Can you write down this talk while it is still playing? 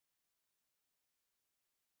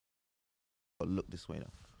Look this way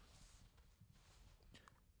now.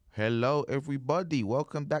 Hello, everybody.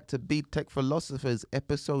 Welcome back to Beat Tech Philosophers,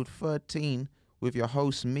 episode 13, with your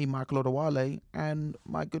host, me, Michael Odewale, and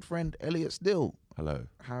my good friend, Elliot Still. Hello.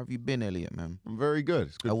 How have you been, Elliot, man? I'm very good.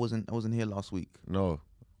 It's good. I wasn't here last week. No.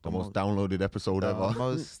 The most downloaded episode ever. The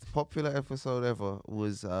most popular episode ever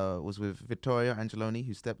was with Vittoria Angeloni,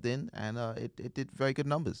 who stepped in, and it did very good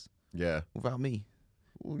numbers. Yeah. Without me.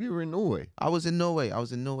 Well, you were in Norway. I was in Norway. I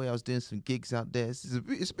was doing some gigs out there. It's a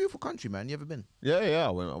beautiful country, man. You ever been? Yeah.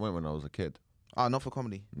 I went when I was a kid. Not for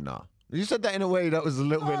comedy. Nah. You said that in a way that was a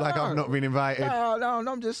little bit like I've not been invited. No,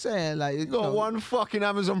 I'm just saying. Like, You got one fucking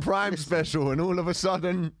Amazon Prime special and all of a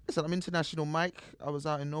sudden... Listen, I'm international, Mike. I was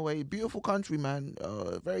out in Norway. Beautiful country, man.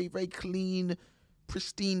 Very, very clean,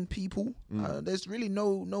 pristine people. There's really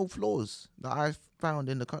no flaws that I found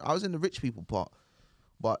in the country. I was in the rich people part.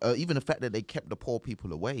 But even the fact that they kept the poor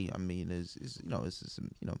people away, I mean, is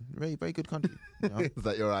very, very good country. You know? Is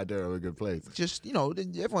that your idea of a good place? Just,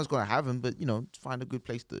 everyone's going to have them, but, find a good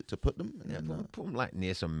place to put them. And Yeah, then, put them like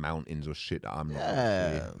near some mountains or shit that I'm not.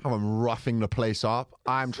 Yeah. How I'm roughing the place up.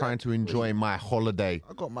 I'm trying to enjoy my holiday.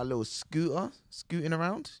 I got my little scooting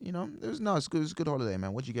around, It was nice. It was a good holiday,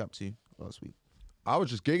 man. What'd you get up to last week? I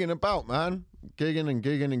was just gigging about, man.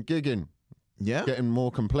 Gigging. Yeah? Getting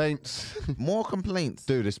more complaints. More complaints.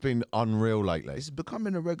 Dude, it's been unreal lately. It's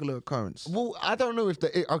becoming a regular occurrence. Well, I don't know if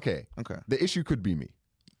okay. The issue could be me.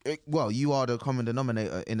 Well, you are the common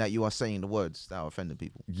denominator in that you are saying the words that are offending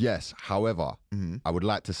people. Yes. However, I would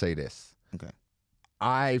like to say this. Okay.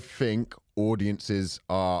 I think audiences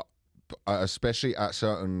are, especially at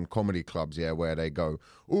certain comedy clubs, where they go,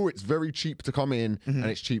 oh, it's very cheap to come in and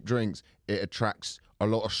it's cheap drinks. It attracts a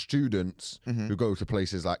lot of students who go to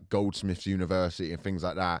places like Goldsmiths University and things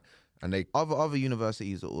like that. And they other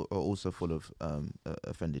universities are also full of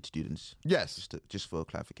offended students. Yes, just for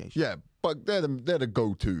clarification. Yeah, but they're the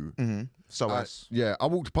go-to. So I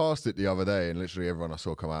walked past it the other day, and literally everyone I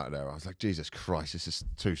saw come out of there, I was like, Jesus Christ, this is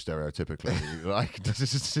too stereotypically like this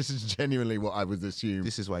is genuinely what I would assume.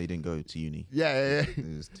 This is why you didn't go to uni. Yeah.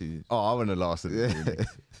 It was too. Oh, I wouldn't have lasted at uni.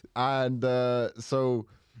 And so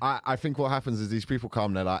I think what happens is these people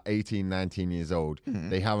come, they're like 18, 19 years old.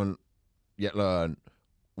 They haven't yet learned.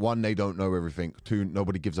 One, they don't know everything. Two,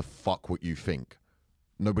 nobody gives a fuck what you think.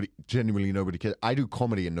 Nobody cares. I do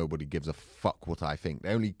comedy and nobody gives a fuck what I think.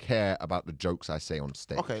 They only care about the jokes I say on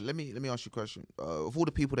stage. Okay, let me ask you a question. Of all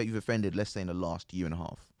the people that you've offended, let's say in the last year and a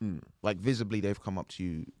half, like visibly they've come up to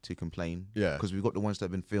you to complain. Yeah. Because we've got the ones that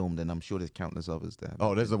have been filmed, and I'm sure there's countless others there.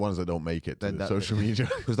 Oh, there's the ones that don't make it to social media.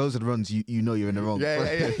 Because those are the ones you know you're in the wrong.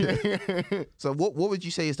 Yeah. So what would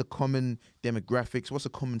you say is the common demographics? What's a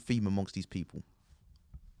common theme amongst these people?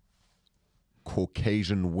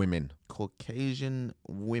 Caucasian women. Caucasian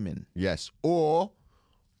women. Yes. Or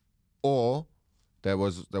there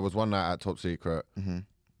was one night at Top Secret.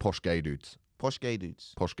 Posh gay dudes. Posh gay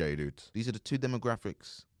dudes. Posh gay dudes. These are the two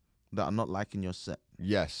demographics that are not liking your set.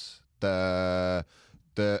 Yes. I'll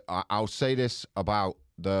say this about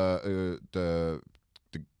the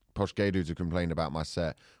posh gay dudes who complained about my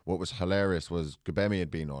set. What was hilarious was Gabemi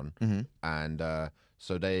had been on, and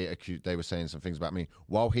so they were saying some things about me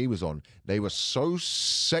while he was on. They were so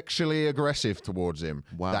sexually aggressive towards him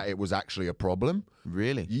that it was actually a problem.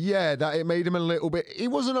 Really? Yeah, that it made him a little bit. He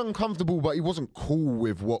wasn't uncomfortable, but he wasn't cool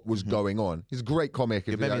with what was going on. He's a great comic.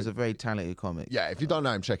 Gabemi is a very talented comic. Yeah, if you don't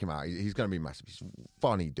know him, check him out. He's going to be massive. He's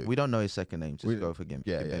funny, dude. We don't know his second name. Just go for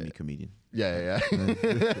Gabemi comedian. Yeah.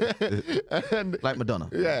 And, like Madonna.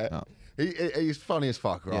 Yeah. Oh. He's funny as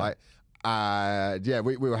fuck, right?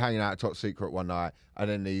 We were hanging out at Top Secret one night, and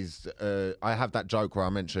then I have that joke where I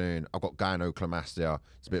mention I've got gynecomastia.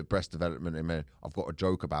 It's a bit of breast development in me. I've got a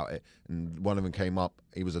joke about it, and one of them came up.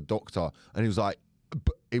 He was a doctor, and he was like,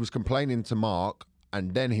 he was complaining to Mark,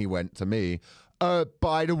 and then he went to me.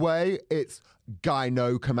 By the way, it's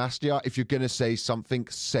gynecomastia. If you're gonna say something,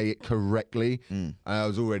 say it correctly. And I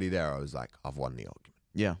was already there. I was like, I've won the argument.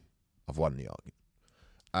 Yeah, I've won the argument.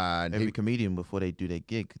 And every comedian, before they do their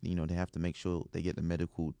gig, they have to make sure they get the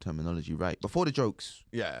medical terminology right before the jokes.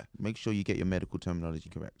 Yeah, make sure you get your medical terminology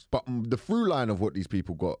correct. But the through line of what these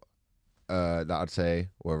people got, that I'd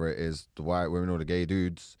say, whether it is the white women or the gay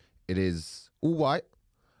dudes, it is all white.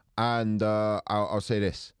 And I'll say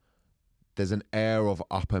this: there's an air of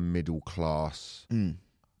upper middle class.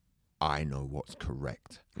 I know what's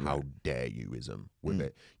correct. How dare you ism with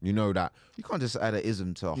it? You know that You can't just add an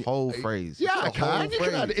ism to a whole phrase. Yeah, I A whole can. You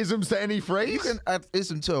can add isms to any phrase. You can add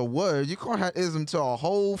ism to a word. You can't add ism to a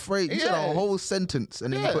whole phrase. You said a whole sentence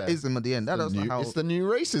and then you put ism at the end. That's not how. It's the new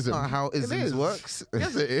racism. Not how isms works.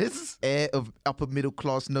 Yes, it is. Heir of upper middle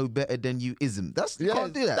class, no better than you ism. You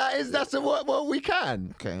can't do that. That's what we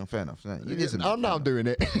can. Okay, fair enough. Yeah, you ism. I'm now doing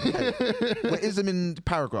it. We're ism in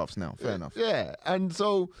paragraphs now. Fair enough. Yeah, and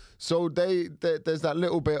so there's that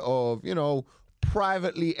little bit of,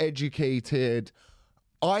 privately educated.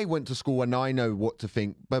 I went to school and I know what to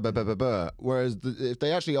think. Whereas if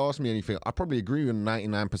they actually ask me anything, I probably agree with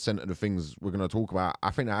 99% of the things we're going to talk about. I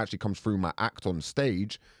think that actually comes through my act on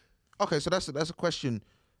stage. Okay, so that's a question.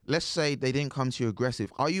 Let's say they didn't come to you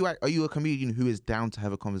aggressive. Are you a comedian who is down to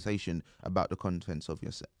have a conversation about the contents of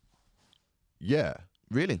your set? Yeah.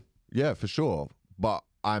 Really? Yeah, for sure. But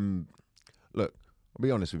look, I'll be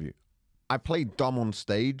honest with you. I play dumb on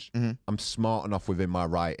stage. Mm-hmm. I'm smart enough within my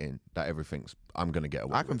writing that I'm going to get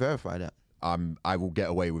away I can verify that. I will get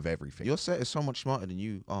away with everything. Your set is so much smarter than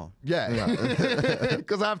you are. Yeah.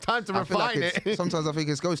 Because I have time to refine it. Sometimes I think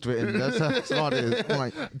it's ghostwritten. That's how smart it is. I'm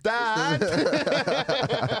like, Dad!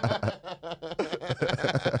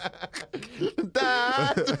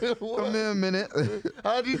 Dad! Come here a minute.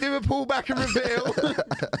 How do you do a pullback and reveal?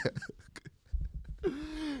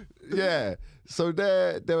 Yeah. So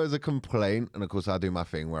there was a complaint, and of course I do my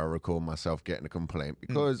thing where I record myself getting a complaint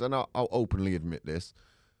because, and I'll openly admit this,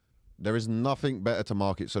 there is nothing better to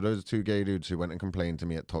market. So those two gay dudes who went and complained to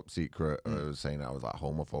me at Top Secret, saying I was like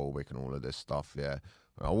homophobic and all of this stuff. Yeah,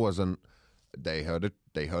 I wasn't. They heard a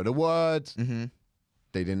word. Mm-hmm.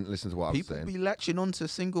 They didn't listen to what I was saying. People be latching onto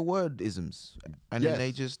single word isms, and then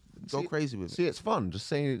they just go crazy with it. See, it's fun. Just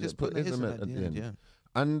saying, Just put put ism ism at the end. yeah.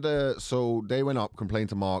 And so they went up, complained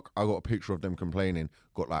to Mark. I got a picture of them complaining.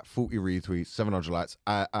 Got like 40 retweets, 700 likes.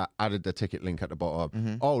 I added the ticket link at the bottom.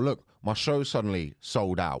 Mm-hmm. Oh, look, my show suddenly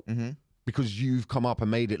sold out because you've come up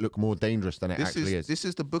and made it look more dangerous than it actually is. This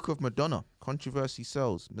is the book of Madonna. Controversy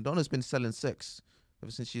sells. Madonna's been selling sex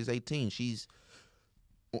ever since she was 18. She's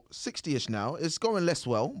 60ish now. It's going less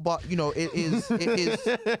well, but it is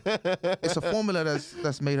it's a formula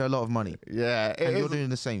that's made her a lot of money. Yeah, and you're doing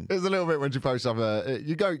the same. It's a little bit when you post up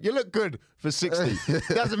you look good for 60.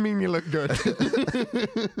 Doesn't mean you look good.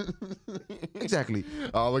 Exactly.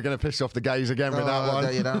 Oh, we're gonna piss off the gays again with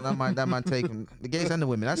that one. That might take them. The gays and the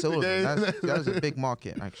women. That's all of them. That's a big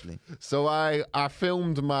market actually. So I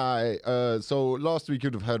filmed my so last week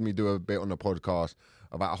you'd have heard me do a bit on the podcast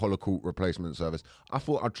about a Holocaust replacement service. I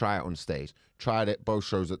thought I'd try it on stage. Tried it, both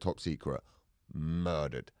shows at Top Secret.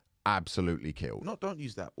 Murdered. Absolutely killed. No, don't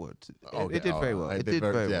use that word. It did very well. It did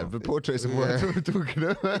very well. Yeah, the portraits of words we were talking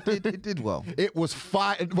about. It did well. It was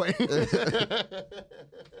fire.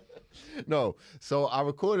 No, so I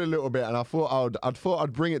recorded a little bit, and I thought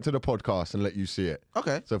I'd bring it to the podcast and let you see it.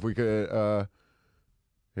 Okay. So if we could,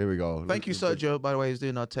 here we go. Thank you, Sergio. By the way, he's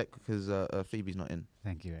doing our tech because Phoebe's not in.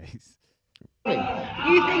 Thank you, Ace. You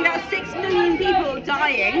think that 6 million people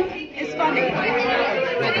dying is funny?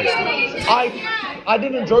 I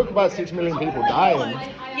didn't joke about 6 million people dying.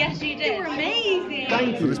 Yes, you did. You're amazing.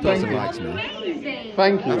 Thank you. This person likes me. Amazing.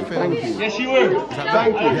 Thank you. Yes, you were.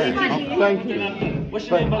 Thank you. What's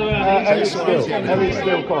your name, by the way? Elliot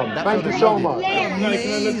still calm. Thank you so much.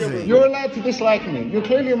 Amazing. You're allowed to dislike me. You're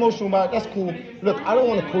clearly emotional about it. That's cool. Look, I don't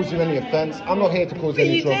want to cause you any offense. I'm not here to cause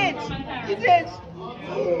any You trouble. did. You did.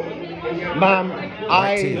 Ma'am,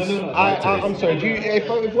 I'm sorry.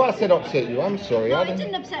 If what I said upset you, I'm sorry. No, it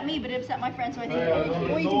didn't upset me, but it upset my friend, so I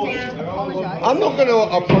think all you can say is just apologise. I'm not going to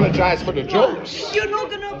apologise for the jokes. You're not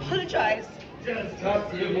going to apologise.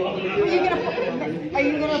 Are you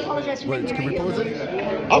going to apologise for making Can we pause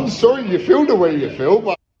it? I'm sorry you feel the way you feel,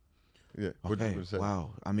 but... Yeah. Okay.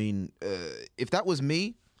 Wow. I mean, if that was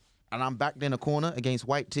me, and I'm backed in a corner against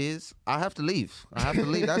white tears, I have to leave.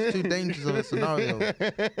 That's too dangerous of a scenario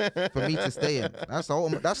for me to stay in.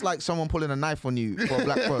 That's like someone pulling a knife on you for a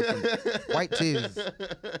black person. White tears.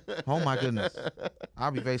 Oh my goodness.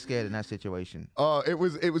 I'll be very scared in that situation. Oh, it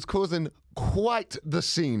was causing quite the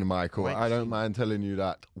scene, Michael. I don't mind telling you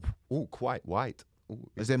that. Oh, quite white. Ooh,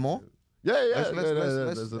 is there more? Yeah. There's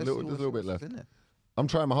There's a little bit left. I'm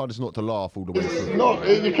trying my hardest not to laugh all the way through. No,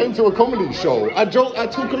 you came to a comedy show. I talk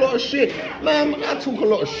a lot of shit. Ma'am, I talk a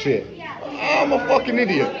lot of shit. I'm a fucking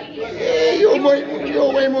idiot. Yeah, you're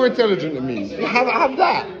way more intelligent than me. Have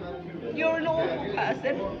that. You're an awful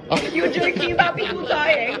person. You're joking about people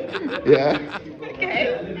dying. Yeah.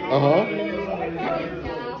 Okay. Uh-huh.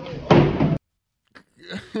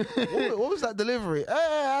 what was that delivery?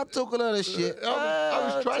 I talk a lot of shit.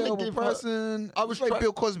 I was trying to give her. person. I was like trying-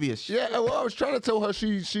 Bill Cosby-ish. Yeah, well, I was trying to tell her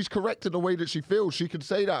she's correct in the way that she feels. She could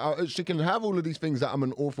say that. She can have all of these things that I'm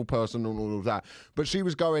an awful person and all of that. But she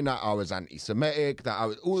was going that I was anti-Semitic, that I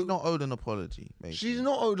was... She's not owed an apology, mate. She's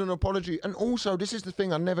not owed an apology. And also, this is the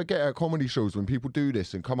thing I never get at comedy shows when people do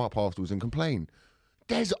this and come up afterwards and complain.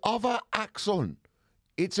 There's other acts on.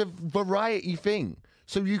 It's a variety thing.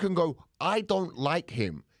 So you can go, I don't like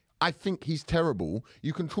him. I think he's terrible.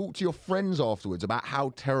 You can talk to your friends afterwards about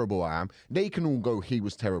how terrible I am. They can all go, he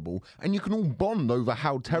was terrible. And you can all bond over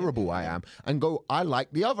how terrible I am and go, I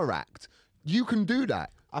like the other act. You can do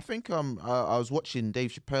that. I think I was watching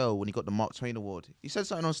Dave Chappelle when he got the Mark Twain Award. He said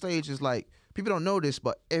something on stage is like, people don't know this,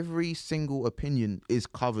 but every single opinion is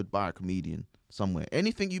covered by a comedian somewhere.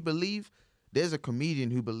 Anything you believe, there's a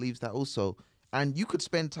comedian who believes that also. And you could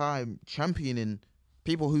spend time championing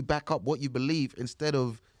people who back up what you believe instead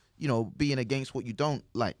of, you know, being against what you don't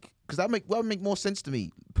like. Because that would make more sense to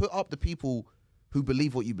me. Put up the people who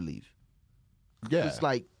believe what you believe. Yeah. It's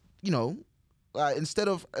like, you know, instead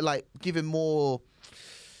of like giving more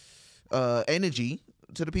energy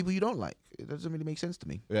to the people you don't like. It doesn't really make sense to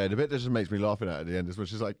me. Yeah, the bit that just makes me laughing at the end is when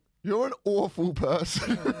she's like, you're an awful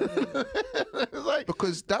person. It's like,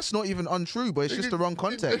 Because that's not even untrue, but it's just the wrong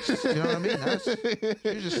context. You know what I mean?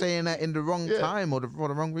 You're just saying that in the wrong time or for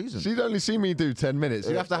the wrong reason. she'd only seen me do 10 minutes.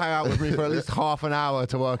 You have to hang out with me for at least half an hour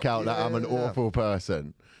to work out that I'm an awful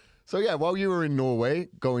person. So yeah, while you were in Norway,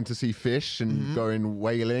 going to see fish and going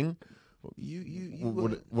whaling, You were,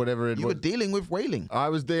 whatever it you were was, dealing with whaling. I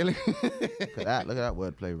was dealing. Look at that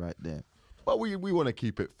wordplay right there. Well, we want to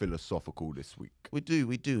keep it philosophical this week. We do.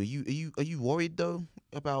 Are you worried though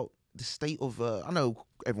about the state of? I know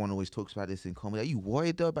everyone always talks about this in comedy. Are you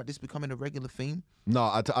worried though about this becoming a regular theme? No,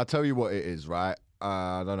 I'll tell you what it is, right?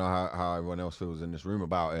 I don't know how everyone else feels in this room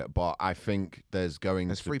about it, but I think there's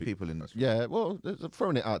three people in this. Yeah, well,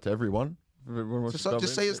 throwing it out to everyone. Everyone wants to jump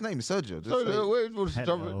Just in. say his name, Sergio. Just No, say, no, we'll just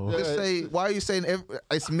jump in. Hello. just say, why are you saying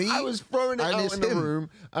it's me? I was throwing it and out it's in the him. room,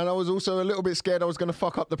 and I was also a little bit scared I was going to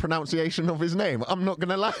fuck up the pronunciation of his name. I'm not going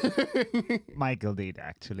to lie. Michael did,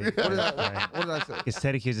 actually. What did I say? Because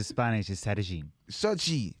Sergio is Spanish, it's Sergi.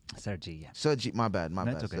 Sergi. Sergi, yeah. Sergi, my bad,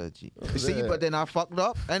 That's okay. Sergi. You see, but then I fucked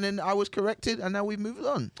up, and then I was corrected, and now we've moved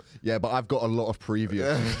on. Yeah, but I've got a lot of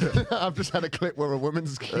previous. I've just had a clip where a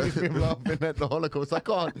woman's accused me of laughing at the Holocaust. I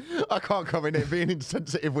can't come in here being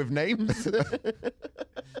insensitive with names.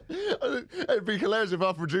 It'd be hilarious if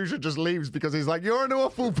our producer just leaves because he's like, "You're an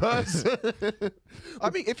awful person." I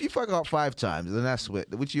mean, if you fuck up 5 times, then that's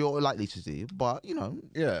which you're likely to do. But you know,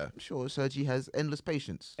 Yeah. I'm sure Sergi has endless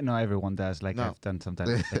patience. No, everyone does. Like No. I've done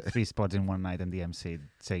sometimes like 3 spots in one night and the MC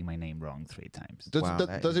saying my name wrong 3 times. Does, Wow, does,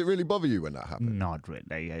 that does is- it really bother you when that happens? Not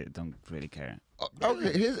really. I don't really care.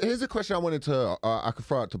 Okay, here's a question I wanted to I could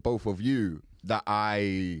throw out to both of you that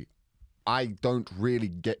I don't really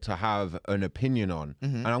get to have an opinion on,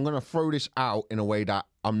 and I'm going to throw this out in a way that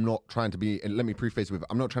I'm not trying to be. Let me preface with,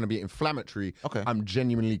 I'm not trying to be inflammatory. Okay. I'm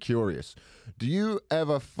genuinely curious. Do you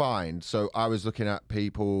ever find? So I was looking at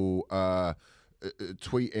people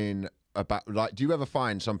tweeting about, like, do you ever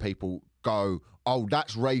find some people go, "Oh,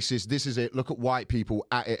 that's racist. This is it. Look at white people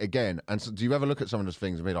at it again." And so, do you ever look at some of those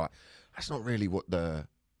things and be like, "That's not really what the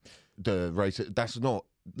racist. That's not.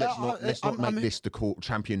 Let's not make this the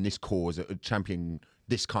champion this cause, champion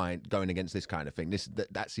this kind, going against this kind of thing.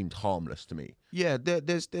 That seemed harmless to me." Yeah,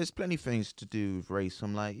 there's plenty of things to do with race.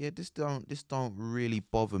 I'm like, yeah, this don't really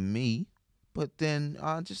bother me. But then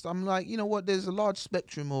I'm like, you know what? There's a large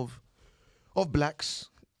spectrum of blacks,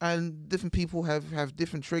 and different people have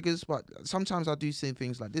different triggers. But sometimes I do see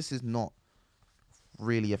things like this is not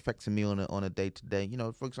really affecting me on a day to day. You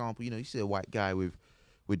know, for example, you see a white guy with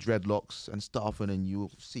dreadlocks and stuff, and then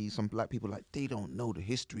you'll see some black people like they don't know the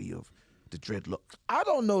history of the dreadlocks. I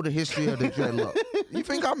don't know the history of the dreadlock. You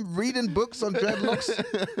think I'm reading books on dreadlocks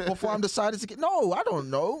before I'm decided to get? No, I don't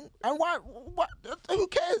know. And why? What? Who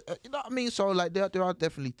cares? You know what I mean? So like, there are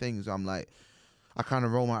definitely things I'm like, I kind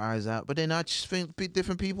of roll my eyes out. But then I just think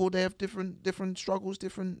different people, they have different struggles,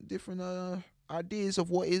 different ideas of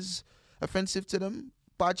what is offensive to them.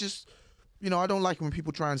 But I just, I don't like when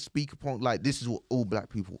people try and speak upon like this is what all black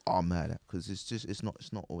people are mad at, because it's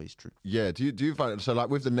not always true. Yeah. Do you find so, like,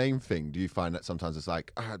 with the name thing? Do you find that sometimes it's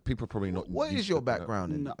like people are probably not? What is used your to that?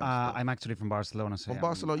 background in? I'm actually from Barcelona. So From yeah,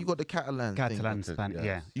 Barcelona, you got the Catalan thing. Catalan, Spanish. yeah.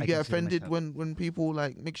 Yeah. You I get consider offended myself- when people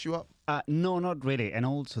like mix you up? No, not really. And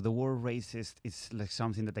also, the word racist is like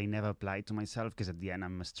something that I never applied to myself, because at the end,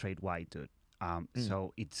 I'm a straight white dude.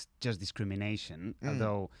 So it's just discrimination.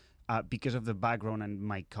 Although because of the background and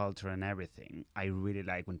my culture and everything, I really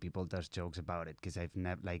like when people does jokes about it because I've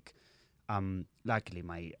never luckily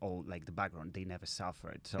my old the background they never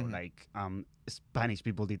suffered. So Spanish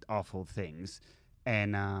people did awful things,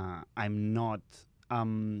 and I'm not.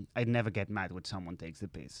 I'd never get mad when someone takes the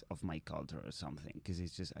piss of my culture or something because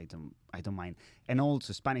it's just I don't mind. And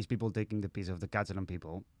also Spanish people taking the piss of the Catalan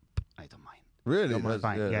people, I don't mind. Really? I'm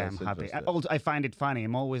fine. Yeah, I'm that's happy. interesting. Also, I find it funny.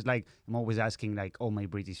 I'm always asking all my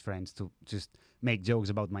British friends to just make jokes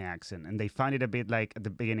about my accent, and they find it a bit at the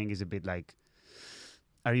beginning is a bit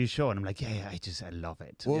are you sure? And I'm like, yeah, I love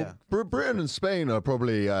it. Well, Britain and Spain are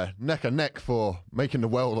probably neck and neck for making the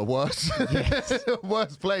world a worse,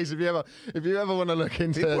 worse place. If you ever want to look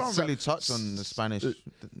into, People don't really touch on the Spanish.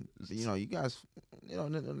 You guys,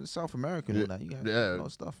 South America and all that. You guys a lot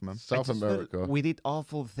of stuff, man. South America. We did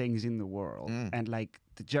awful things in the world, and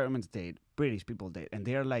the Germans did, British people did, and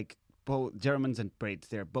they're both Germans and Brits.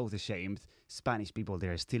 They're both ashamed. Spanish people,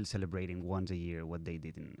 they're still celebrating once a year what they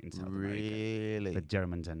did in South America. Really? The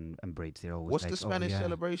Germans and Brits, they're always What's the Spanish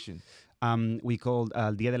celebration? We called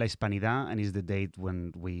Dia de la Hispanidad, and is the date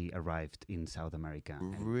when we arrived in South America.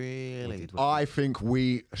 Really? I think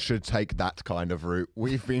we should take that kind of route.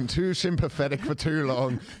 We've been too sympathetic for too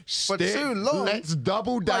long. Too long? Let's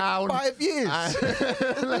double down. 5 years.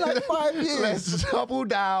 It's been 5 years. Let's double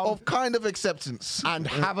down. Of kind of acceptance. And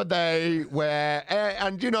have a day where,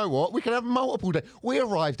 and you know what? We can have multiple days. We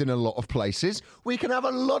arrived in a lot of places. We can have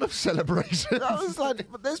a lot of celebrations. I was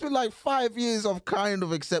but there's been 5 years of kind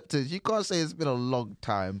of acceptance. You can't say it's been a long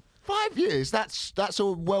time. 5 years? That's a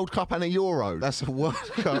World Cup and a Euro. That's a World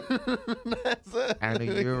Cup and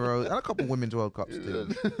a Euro and a couple Women's World Cups too.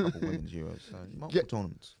 A couple Women's Euros. So multiple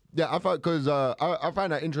tournaments. Yeah, I thought because I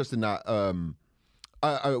find that interesting that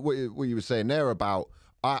what you were saying there about.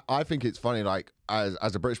 I think it's funny.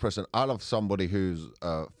 As a British person, I love somebody who's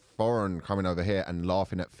foreign coming over here and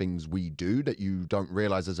laughing at things we do that you don't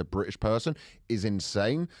realize as a British person is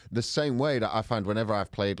insane. The same way that I find whenever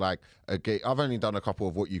I've played a gig, I've only done a couple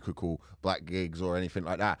of what you could call black gigs or anything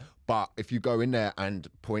like that. But if you go in there and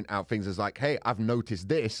point out things as hey, I've noticed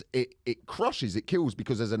this, it crushes, it kills,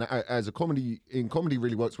 because as a comedy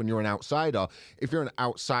really works when you're an outsider. If you're an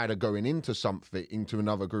outsider going into something, into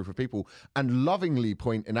another group of people and lovingly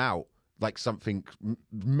pointing out something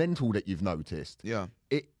mental that you've noticed. Yeah.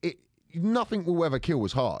 It nothing will ever kill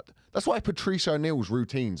as hard. That's why Patricia O'Neill's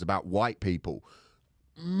routines about white people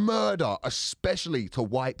murder, especially to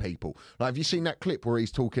white people. Have you seen that clip where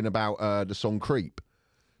he's talking about the song Creep?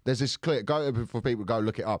 There's this clip, for people, go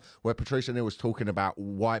look it up, where Patricia O'Neill was talking about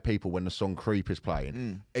white people when the song Creep is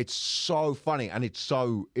playing. It's so funny, and as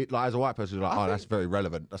a white person, you're oh, that's very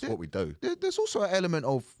relevant. That's what we do. There's also an element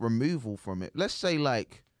of removal from it. Let's say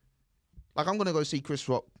I'm going to go see Chris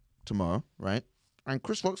Rock tomorrow, right? And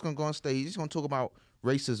Chris Rock's going to go on stage. He's going to talk about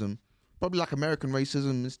racism, probably American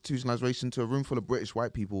racism, institutionalized racism, to a room full of British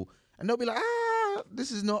white people. And they'll be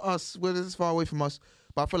this is not us. This is far away from us.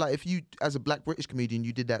 But I feel if you, as a black British comedian,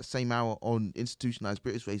 you did that same hour on institutionalized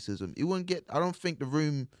British racism, it wouldn't get, I don't think the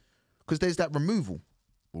room, because there's that removal.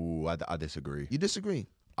 Ooh, I disagree. You disagree?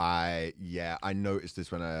 I noticed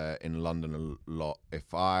this when in London a lot.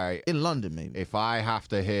 In London, maybe. If I have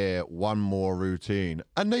to hear one more routine,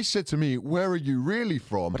 and they said to me, "Where are you really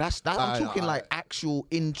from?" But I'm talking actual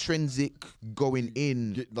intrinsic going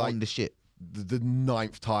in on the shit. The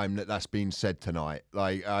 9th time that's been said tonight,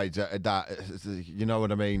 you know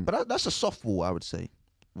what I mean. But that's a softball, I would say.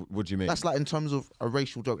 What do you mean? That's in terms of a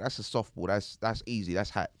racial joke. That's a softball. That's easy. That's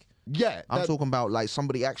hack. Yeah, I'm talking about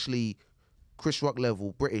somebody actually. Chris Rock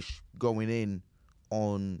level British going in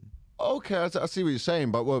on. Okay, I see what you're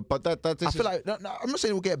saying, but that I feel I'm not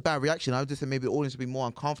saying we'll get a bad reaction. I would just say maybe the audience will be more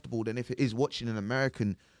uncomfortable than if it is watching an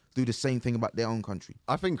American do the same thing about their own country.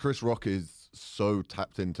 I think Chris Rock is so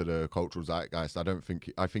tapped into the cultural zeitgeist.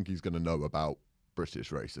 I think he's going to know about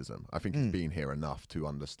British racism. I think he's been here enough to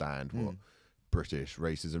understand what British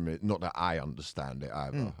racism is. Not that I understand it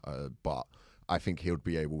either, but I think he'll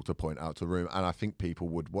be able to point out to the room, and I think people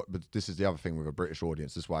would. But this is the other thing with a British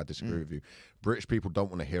audience. This is why I disagree with you. British people don't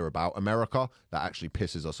want to hear about America. That actually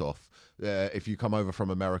pisses us off. If you come over from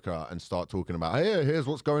America and start talking about, hey, here's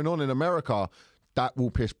what's going on in America, that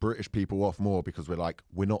will piss British people off more, because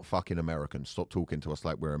we're not fucking American. Stop talking to us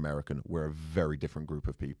like we're American. We're a very different group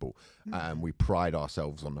of people, and we pride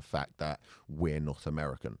ourselves on the fact that we're not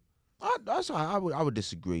American. I would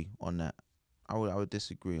disagree on that. I would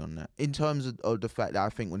disagree on that. In terms of the fact that I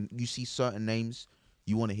think when you see certain names,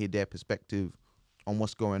 you want to hear their perspective on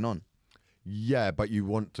what's going on. Yeah, but you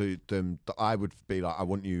want I would be I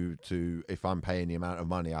want you to, if I'm paying the amount of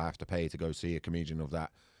money I have to pay to go see a comedian of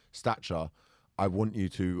that stature, I want you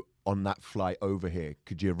to on that flight over here,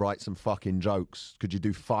 could you write some fucking jokes? Could you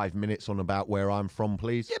do 5 minutes on about where I'm from,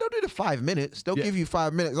 please? Yeah, they'll do the 5 minutes. They'll give you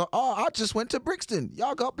 5 minutes. Like, oh, I just went to Brixton.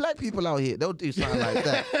 Y'all got black people out here. They'll do something like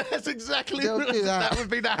that. That's exactly They'll do that. That would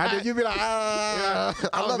be the And then you'll be like, I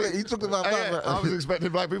love it. You talked about black. I was expecting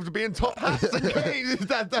black people to be in top hats.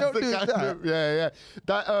 That's Don't the do kind that. of, yeah.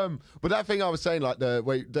 That but that thing I was saying, like the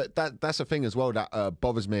way that's a thing as well that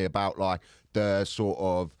bothers me about like the sort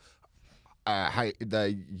of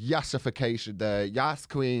the yassification, the Yas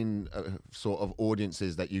Queen sort of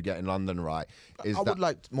audiences that you get in London, right? I would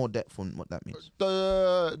like more depth on what that means.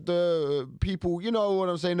 The people, you know what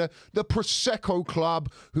I'm saying, the Prosecco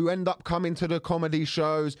Club who end up coming to the comedy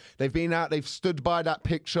shows. They've been out, they've stood by that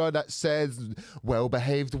picture that says,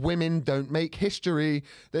 well-behaved women don't make history.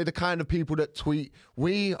 They're the kind of people that tweet,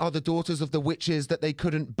 we are the daughters of the witches that they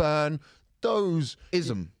couldn't burn. Those I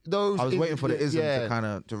was waiting for the ism yeah. to kind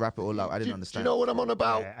of to wrap it all out. I didn't Do understand. you know what I'm on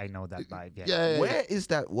about? Yeah, I know that vibe. Yeah. Yeah. Where is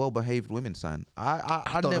that well-behaved women sign?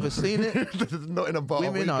 I've never seen it. Not in a bar.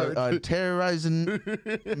 Women are terrorizing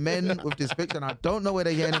men with this picture, and I don't know where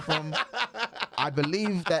they're getting it from. I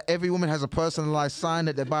believe that every woman has a personalized sign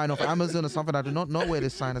that they're buying off Amazon or something. I do not know where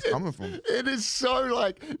this sign is coming from. It is so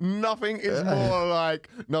like nothing's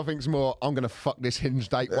more. I'm gonna fuck this Hinge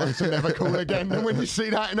date once and never call again. Than when you see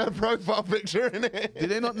that in her profile picture, in it. Do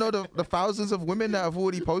they not know the thousands of women that have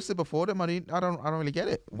already posted before them? I don't really get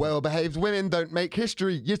it. Well-behaved women don't make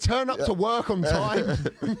history. You turn up to work on time.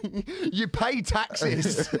 You pay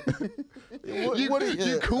taxes.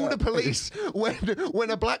 You call the police when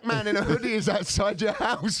a black man in a hoodie is outside your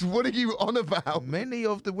house. What are you on about? Many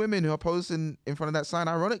of the women who are posting in front of that sign,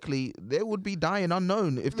 ironically, they would be dying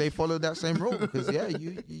unknown if they followed that same rule. Because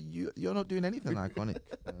you're not doing anything iconic.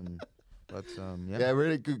 Yeah,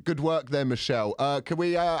 really good work there, Michelle. Can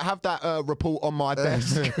we have that report on my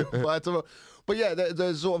desk? But yeah,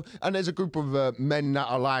 there's sort of, and there's a group of men that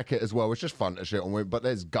are like it as well. It's just fun to shit on with, but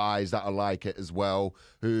there's guys that are like it as well.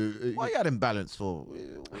 Who? Why you had imbalance for?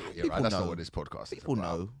 Yeah, right, that's not what this podcast People is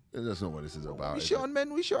about. know. That's not what this is about. We shit on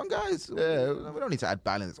men, we shit on guys. Yeah. We don't need to add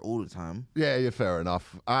balance all the time. Yeah, fair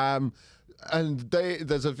enough. And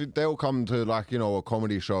they'll come to like, you know, a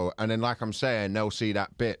comedy show, and then like I'm saying, they'll see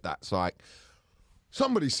that bit that's like,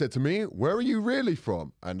 somebody said to me, "Where are you really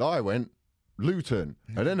from?" And I went, "Luton."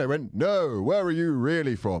 And then they went, "No, where are you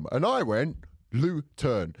really from?" And I went,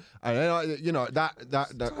 Luton. And then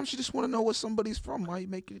Sometimes you just want to know where somebody's from. Why are you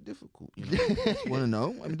making it difficult? You know? You just want to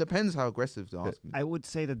know. I mean, it depends how aggressive they're asking. I would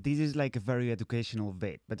say that this is like a very educational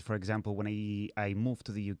bit. But for example, when I moved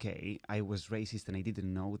to the UK, I was racist and I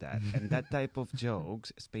didn't know that. And that type of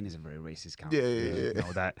jokes, Spain is a very racist country. Yeah.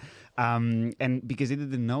 Know that. And because I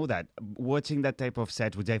didn't know that, watching that type of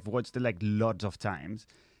set, which I've watched like lots of times,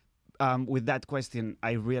 with that question,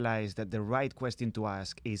 I realized that the right question to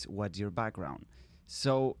ask is, what's your background?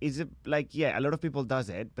 So is it like, yeah, a lot of people does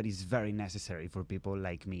it, but it's very necessary for people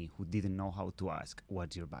like me who didn't know how to ask,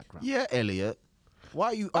 what's your background? Yeah, Elliot. Why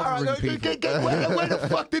are you othering people? Where the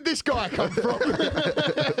fuck did this guy come from?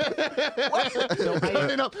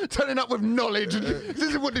 turning up with knowledge.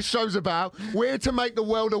 This is what this show's about. We're to make the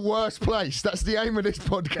world a worse place. That's the aim of this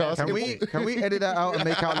podcast. Can we edit that out and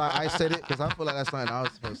make out like I said it? Because I feel like that's something I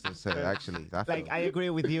was supposed to say, actually. I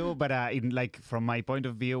agree with you, but from my point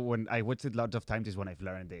of view, when I watched it lots of times is when I've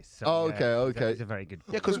learned this. So, okay. It's a very good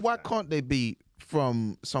point. Yeah, because why can't they be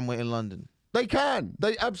from somewhere in London? They can.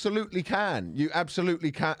 They absolutely can. You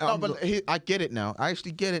absolutely can. No, but I get it now. I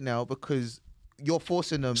actually get it now because you're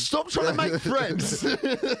forcing them. Stop trying to make friends.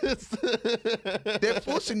 They're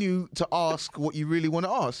forcing you to ask what you really want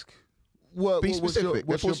to ask. Be specific.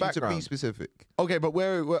 What's your They're forcing you to background? be specific. Okay, but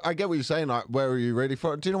where I get what you're saying. Like, where are you ready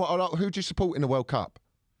for? Do you know what? Who do you support in the World Cup?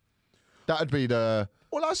 That'd be the.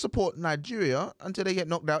 Well, I support Nigeria until they get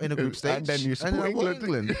knocked out in a group stage. And then you support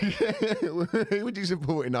England. Who would you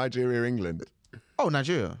support in Nigeria, England? Oh,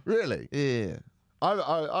 Nigeria. Really? Yeah.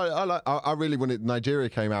 I really wanted. Nigeria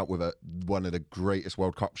came out with one of the greatest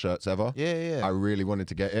World Cup shirts ever. Yeah. I really wanted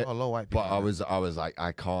to get it. Oh, a lot of white people. But I was like,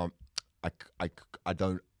 I can't. I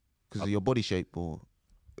don't. Because of your body shape, or.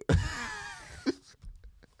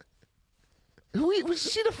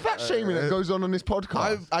 See the fat shaming that goes on this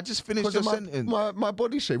podcast? I just finished your sentence. My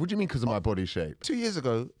body shape. What do you mean because of my body shape? 2 years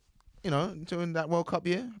ago, during that World Cup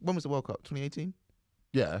year. When was the World Cup? 2018?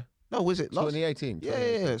 Yeah. No, was it? 2018.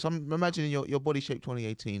 Yeah. So I'm imagining your body shape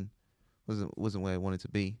 2018 wasn't where it wanted to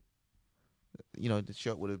be. The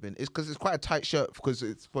shirt would have been. It's because it's quite a tight shirt because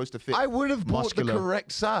it's supposed to fit. I would have bought the muscular.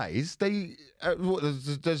 correct size.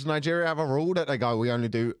 Does Nigeria have a rule that they go, we only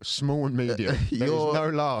do small and medium? There's You're no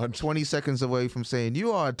large. 20 seconds away from saying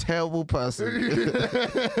you are a terrible person.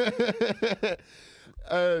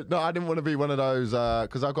 No, I didn't want to be one of those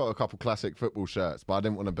because I got a couple classic football shirts, but I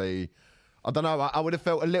didn't want to be. I don't know. I would have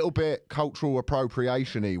felt a little bit cultural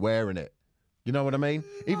appropriation-y wearing it. You know what I mean?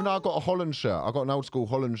 Even though I got a Holland shirt, I got an old school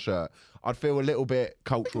Holland shirt. I'd feel a little bit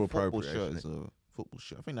cultural appropriation. Football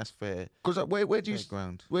shirt. I think that's fair. Because where do you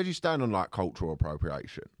ground. where do you stand on like cultural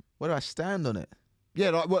appropriation? Where do I stand on it?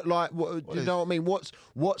 Yeah, what you know what I mean?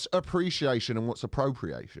 What's appreciation and what's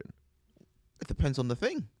appropriation? It depends on the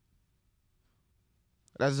thing.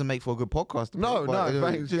 That doesn't make for a good podcast. No,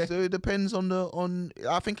 it depends on.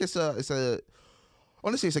 I think it's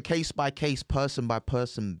a case by case, person by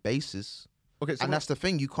person basis. Okay, so and that's the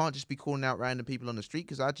thing. You can't just be calling out random people on the street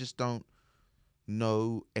because I just don't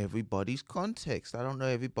know everybody's context. I don't know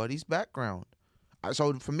everybody's background.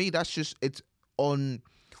 So for me, it's on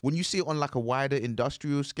when you see it on like a wider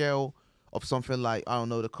industrial scale of something like, I don't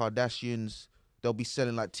know, the Kardashians. They'll be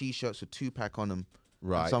selling like T-shirts with Tupac on them.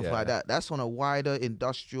 Right, something like that. That's on a wider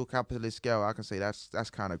industrial capitalist scale. I can say that's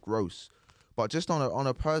kind of gross, but just on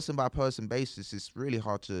a person by person basis, it's really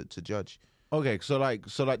hard to judge. Okay, so like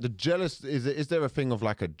the jealous is there a thing of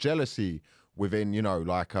like a jealousy within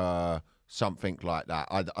like something like that?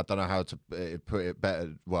 I don't know how to put it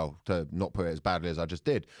better. Well, to not put it as badly as I just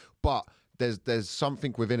did, but there's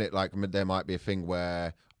something within it. Like there might be a thing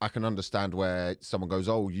where I can understand where someone goes,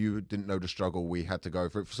 oh, you didn't know the struggle we had to go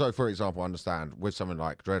through. So, for example, I understand with something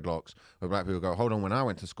like dreadlocks, where black people go, hold on, when I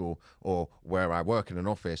went to school or where I work in an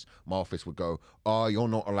office, my office would go, oh, you're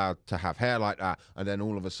not allowed to have hair like that. And then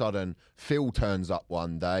all of a sudden, Phil turns up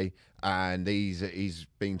one day and he's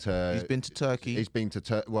been to Turkey. He's been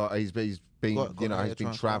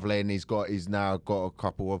traveling. He's now got a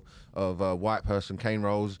couple of white person cane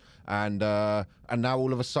rolls, and now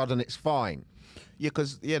all of a sudden it's fine. Yeah,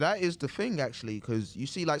 because that is the thing actually. Because you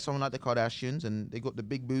see like someone like the Kardashians, and they got the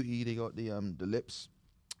big booty, they got the lips,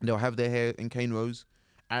 they'll have their hair in cane rows,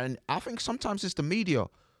 and I think sometimes it's the media,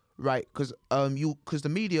 right? Because the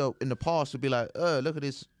media in the past would be like, look at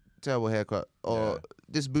this terrible haircut, or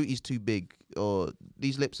this booty's too big, or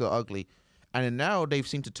these lips are ugly, and then now they've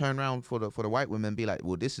seemed to turn around for the white women and be like,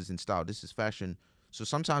 well, this is in style, this is fashion. So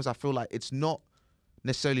sometimes I feel like it's not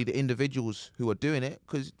necessarily the individuals who are doing it,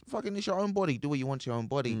 because fucking it's your own body, do what you want to your own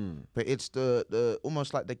body. But it's the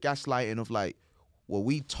almost like the gaslighting of like, well,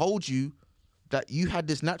 we told you that you had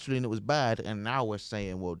this naturally and it was bad, and now we're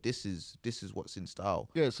saying, well, this is what's in style.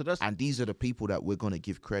 Yeah, so and these are the people that we're gonna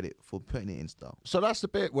give credit for putting it in style. So that's the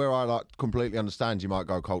bit where I like completely understand you might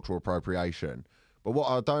go cultural appropriation, but what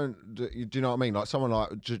I don't, do you know what I mean? Like someone like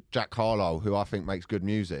Jack Harlow, who I think makes good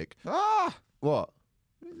music. What?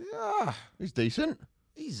 Yeah, he's decent.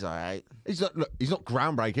 He's alright. He's not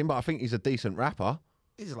groundbreaking, but I think he's a decent rapper.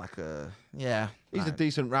 He's like He's a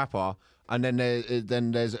decent rapper, and then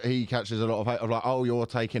he catches a lot of hate of like, oh, you're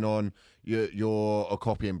taking on, you're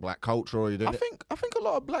copying black culture, or you're doing. I think a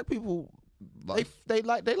lot of black people they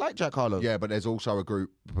like Jack Harlow. Yeah, but there's also a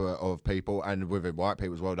group of people, and within white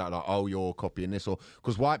people as well, that are like, oh, you're copying this, or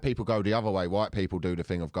because white people go the other way. White people do the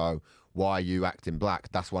thing of go, why are you acting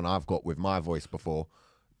black? That's one I've got with my voice before.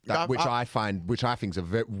 Which I think is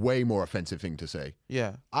a way more offensive thing to say.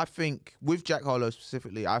 Yeah, I think with Jack Harlow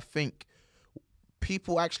specifically, I think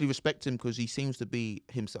people actually respect him because he seems to be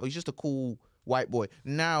himself. He's just a cool white boy.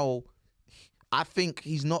 Now, I think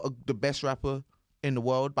he's not the best rapper in the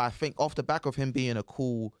world, but I think off the back of him being a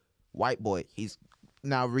cool white boy, he's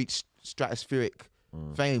now reached stratospheric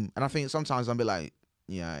fame. And I think sometimes I'll be like,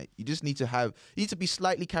 yeah, you need to be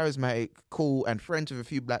slightly charismatic, cool, and friends with a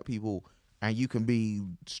few black people, and you can be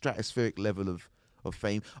stratospheric level of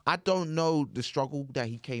fame. I don't know the struggle that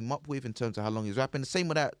he came up with in terms of how long he's rapping. The same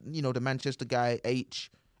with that, the Manchester guy, H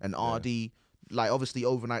and RD. Like, obviously,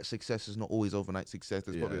 overnight success is not always overnight success.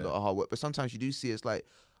 There's probably a lot of hard work. But sometimes you do see it's like,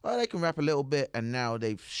 oh, they can rap a little bit, and now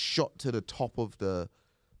they've shot to the top of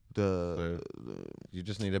you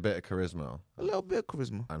just need a bit of charisma. A little bit of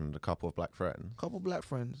charisma. And a couple of black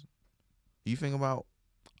friends. You think about...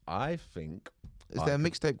 Is there a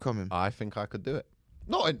mixtape coming? I think I could do it.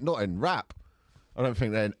 Not in rap. I don't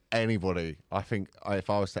think that anybody. I think if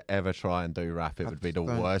I was to ever try and do rap, it would be the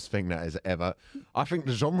worst thing that has ever. I think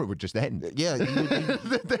the genre would just end. Yeah,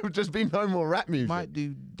 there would just be no more rap music. Might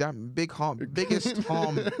do biggest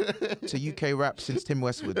harm to UK rap since Tim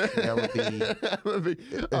Westwood. That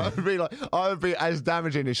I would be as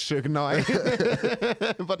damaging as Suge Knight,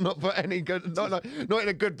 but not for any good. Not in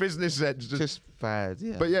a good business sense. Just bad.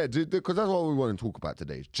 Yeah. But yeah, because that's what we want to talk about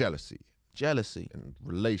today: is jealousy and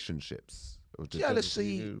relationships.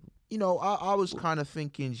 Jealousy, I was kind of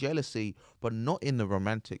thinking jealousy, but not in the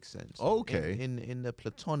romantic sense. Okay. In the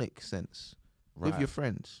platonic sense, with your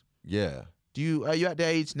friends. Yeah. Are you at the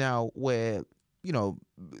age now where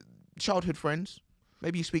childhood friends.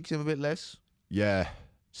 Maybe you speak to them a bit less. Yeah.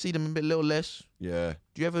 See them a little less. Yeah.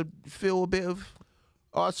 Do you ever feel a bit of?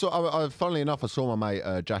 Funnily enough, I saw my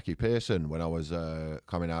mate Jackie Pearson when I was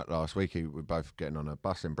coming out last week. We were both getting on a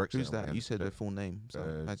bus in Brixton. Who's that? You said their full name.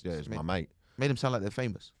 So it's my mate. Made them sound like they're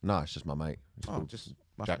famous. No, it's just my mate. Just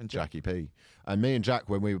my friend Jackie P. And me and Jack,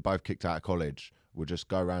 when we were both kicked out of college, would just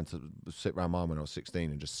go around to sit around mine when I was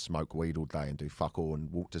 16 and just smoke weed all day and do fuck all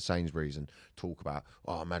and walk to Sainsbury's and talk about,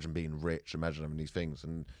 imagine being rich, imagine having these things.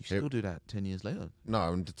 And you still do that 10 years later?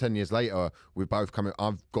 No, and 10 years later, we both come in.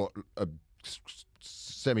 I've got a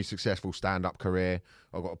semi-successful stand-up career.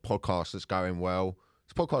 I've got a podcast that's going well.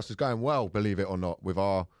 This podcast is going well, believe it or not, with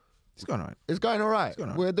our... It's going all right. It's going all right. Going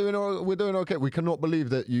all right. We're doing okay. We cannot believe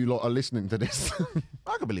that you lot are listening to this.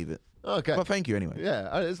 I can believe it. Okay. But thank you anyway.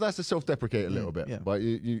 Yeah, it's nice to self-deprecate a little bit, but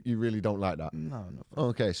you really don't like that. No.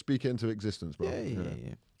 Okay, speak it into existence, bro.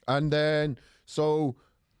 Yeah. And then, so...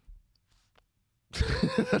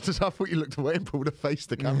 I thought you looked away and pulled a face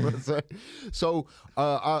to camera. So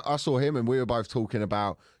I saw him and we were both talking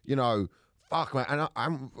about, fuck, man. And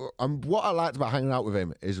I'm what I liked about hanging out with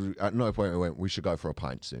him is at no point we went, we should go for a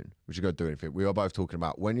pint soon. We should go do anything. We were both talking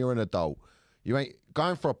about when you're an adult, you ain't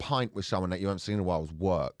going for a pint with someone that you haven't seen in a while is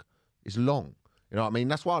work. It's long. You know what I mean?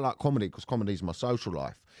 That's why I like comedy, because comedy is my social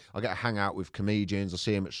life. I get to hang out with comedians. I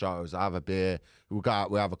see them at shows. I have a beer. We'll go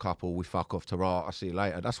out. We have a couple. We fuck off to art. I see you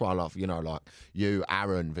later. That's why I love, like you,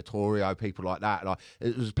 Aaron, Vittorio, people like that. Like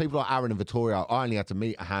it was people like Aaron and Vittorio. I only had to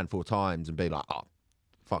meet a handful of times and be like,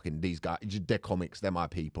 fucking these guys, they're comics. They're my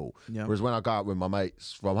people. Yeah. Whereas when I go out with my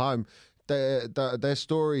mates from home, their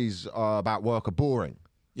stories about work are boring.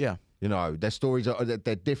 Yeah. Their stories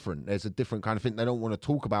they're different. There's a different kind of thing. They don't want to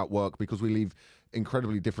talk about work because we live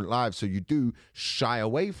incredibly different lives. So you do shy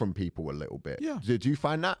away from people a little bit. Yeah. Did you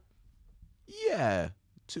find that? Yeah,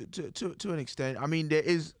 to an extent. I mean, there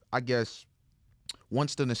is, I guess,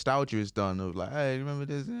 once the nostalgia is done of like, hey, remember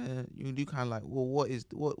this? You do kind of like, well,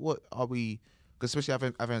 what are we? Because especially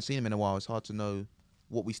I haven't seen him in a while. It's hard to know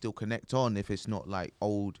what we still connect on if it's not like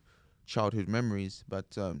old childhood memories. But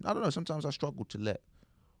I don't know. Sometimes I struggle to let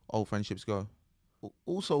old friendships go.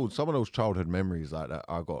 Also, some of those childhood memories like that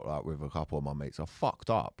I got like with a couple of my mates are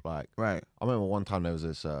fucked up. Like, right. I remember one time there was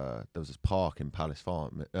this park in Palace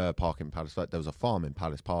Farm. There was a farm in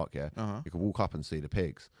Palace Park. Yeah, you could walk up and see the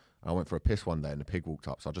pigs. I went for a piss one day and the pig walked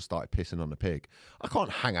up, so I just started pissing on the pig. I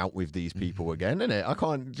can't hang out with these people again, innit? I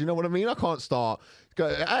can't. Do you know what I mean? I can't start.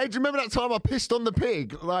 Hey, do you remember that time I pissed on the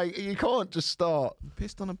pig? Like, you can't just start. You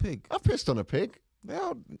pissed on a pig. I've pissed on a pig. They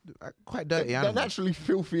are quite dirty animals. They're naturally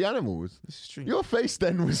filthy animals. This is true. Your face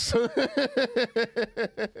then was so...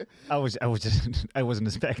 I wasn't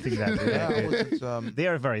expecting that. I wasn't, they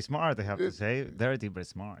are very smart, I have to say. Dirty but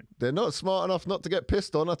smart. They're not smart enough not to get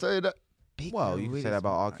pissed on, I tell you that. Well, you can say that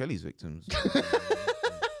about R. Kelly's victims.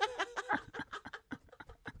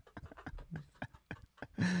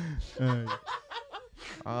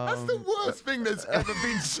 That's the worst thing that's ever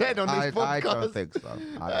been said on this podcast. I don't think so.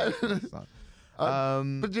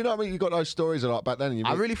 But do you know what I mean? You got those stories a lot back then.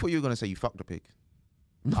 I really thought you were going to say you fucked a pig.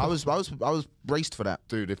 I was braced for that.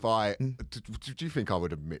 Dude, do you think I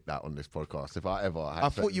would admit that on this podcast if I ever had I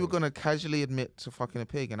thought you were going to casually admit to fucking a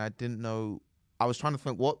pig, and I didn't know. I was trying to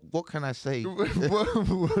think, what can I say?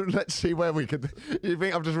 well, let's see where we could. You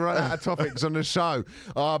think I've just run out of topics on the show?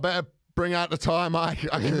 I better bring out the time I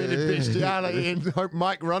committed bestiality and hope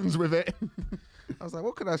Mike runs with it. I was like,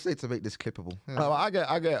 what can I say to make this clippable?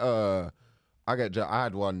 Yeah. I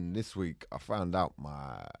had one this week. I found out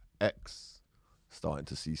my ex starting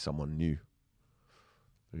to see someone new.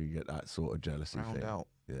 You get that sort of jealousy thing. Out.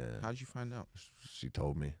 Yeah. How did you find out? She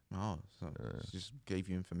told me. Oh, so she just gave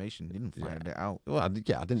you information. You didn't find it out. Well, I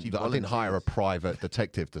didn't hire a private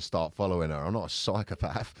detective to start following her. I'm not a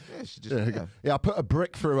psychopath. Yeah, she just I put a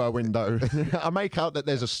brick through her window. I make out that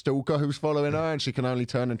there's a stalker who's following her, and she can only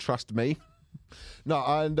turn and trust me. No,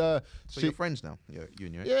 and so you're friends now. You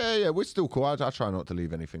and your ex? Yeah, we're still cool. I try not to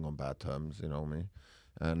leave anything on bad terms. You know what I mean?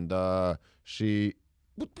 And she,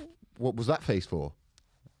 what was that face for?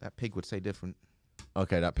 That pig would say different.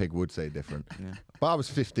 Okay, that pig would say different. Yeah. But I was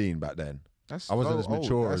 15. Back then. I wasn't as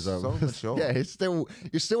mature as I was. So mature. Yeah,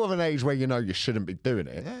 you're still of an age where you know you shouldn't be doing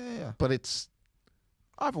it. Yeah. But it's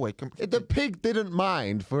either way. The pig didn't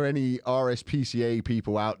mind for any RSPCA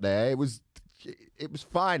people out there. It was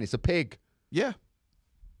fine. It's a pig. Yeah.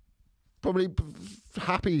 Probably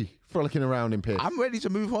happy frolicking around in piss. I'm ready to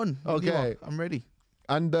move on. Okay. I'm ready.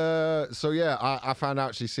 And so yeah, I found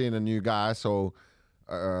out she's seeing a new guy. So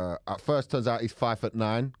at first turns out he's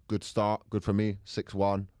 5'9". Good start. Good for me.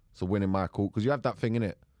 6'1". So winning my call. Because you have that thing in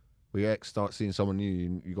it. When your ex starts seeing someone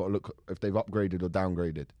new, you got to look if they've upgraded or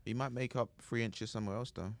downgraded. He might make up 3 inches somewhere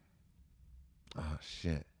else though. Oh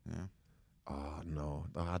shit. Yeah. Oh no,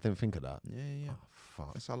 I didn't think of that. Yeah. Oh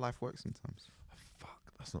fuck. That's how life works sometimes. Fuck,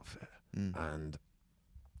 that's not fair. Mm. And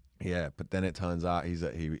yeah, but then it turns out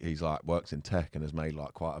he's like works in tech and has made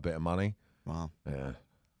like quite a bit of money. Wow. Yeah.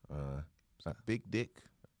 Big dick.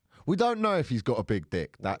 We don't know if he's got a big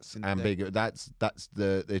dick. That's in the ambiguous. That's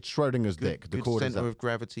it's Schrodinger's dick. The Good cord is center of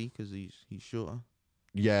gravity because he's shorter.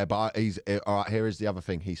 yeah, but he's all right. Here is the other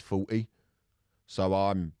thing. He's 40, so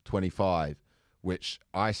I'm 25, which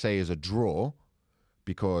I say is a draw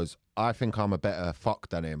because I think I'm a better fuck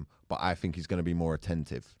than him, but I think he's going to be more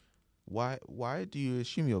attentive. Why do you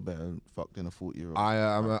assume you're better fucked than a 40-year-old?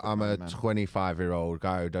 I'm a 25-year-old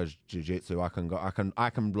guy who does jiu-jitsu. I can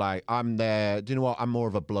like, I'm there. Do you know what? I'm more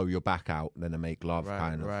of a blow your back out than a make love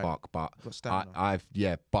kind of fuck. But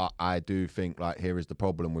but I do think like, here is the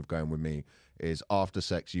problem with going with me is after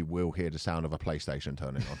sex, you will hear the sound of a PlayStation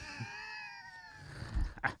turning on.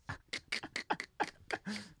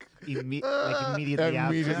 Immediately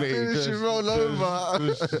after. Finish and roll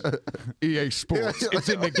over. EA Sports, it's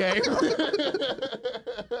in the game.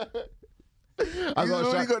 I He's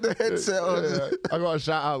already got the headset on. I got to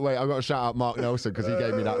shout out Mark Nelson because he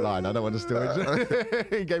gave me that line. I don't want to steal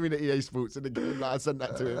it. He gave me the EA Sports in the game. Like, I sent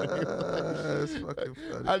that to him. That's fucking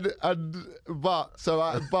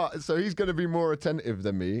funny. So he's going to be more attentive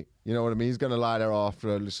than me. You know what I mean? He's going to lie there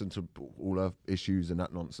after, listen to all the issues and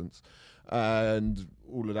that nonsense and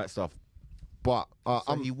all of that stuff. But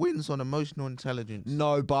So he wins on emotional intelligence.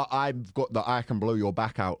 no, but I've got the I can blow your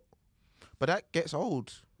back out. But that gets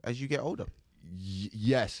old as you get older.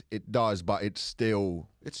 Yes, it does, but it's still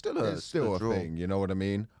It's still a draw. thing. You know what I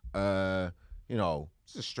mean? You know,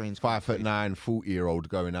 It's a strange 5'9", 40-year-old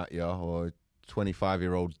going at you, or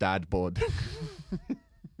 25-year-old dad bod.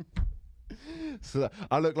 So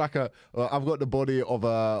I look like I've got the body of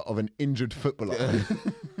an injured footballer.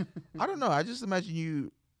 I don't know. I just imagine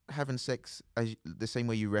you having sex the same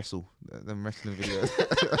way you wrestle. Them wrestling videos.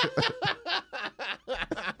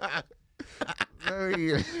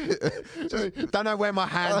 Don't know where my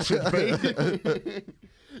hand should be.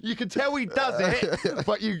 You can tell he does it,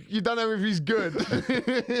 but you don't know if he's good.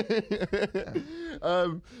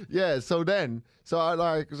 I'm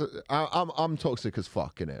toxic as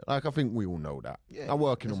fuck, innit? Like, I think we all know that. Yeah, I'm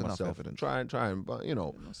working there's on enough myself, evidence. trying, but you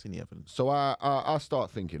know. I'm not seeing the evidence. So I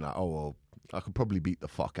start thinking like, oh well, I could probably beat the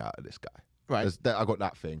fuck out of this guy. Right. I got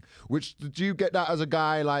that thing. Which, do you get that as a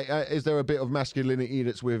guy? Like, is there a bit of masculinity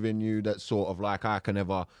that's within you that's sort of like, I can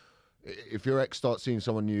never, if your ex starts seeing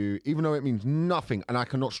someone new, even though it means nothing, and I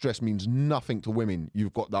cannot stress means nothing to women,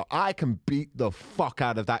 you've got that, I can beat the fuck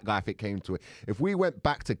out of that guy if it came to it. If we went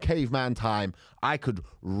back to caveman time, I could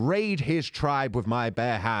raid his tribe with my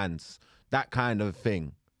bare hands. That kind of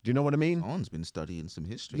thing. Do you know what I mean? Someone's been studying some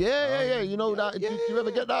history. Yeah. You know that? Did you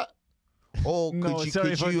ever get that? Or No, could you,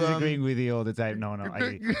 sorry for disagreeing um, with you all the time. No.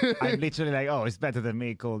 I'm literally like, oh, it's better than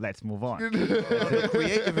me. Cool, let's move on. the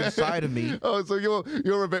creative inside of me. Oh, so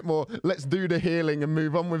you're a bit more, let's do the healing and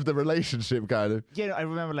move on with the relationship kind of. Yeah, I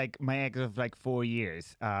remember like my ex of like 4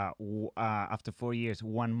 years. After 4 years,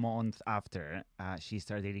 1 month after, she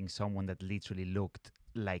started dating someone that literally looked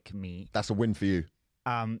like me. That's a win for you.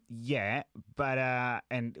 Yeah, but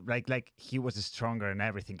and like he was stronger and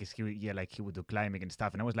everything because he would do climbing and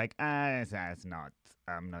stuff, and I was like, it's not.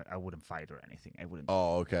 I wouldn't fight or anything. I wouldn't.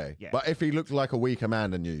 Oh, okay. Yeah. But if he looked like a weaker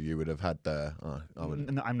man than you would have had the. I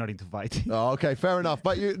would. No, I'm not into fighting. Oh, okay, fair enough.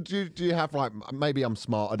 But do you have like, maybe I'm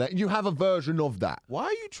smarter than you have a version of that? Why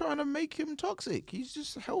are you trying to make him toxic? He's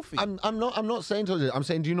just healthy. I'm not saying toxic. I'm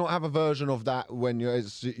saying, do you not have a version of that when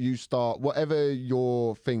you start whatever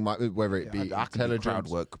your thing might, whether it be I can do intelligence, crowd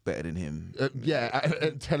work better than him.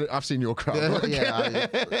 I've seen your crowd work.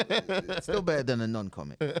 Still better than a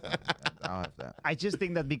non-comic. I'll have that. I just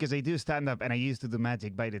think that because I do stand up and I used to do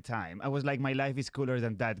magic by the time, I was like, my life is cooler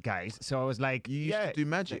than that, guys. So I was like, You used to do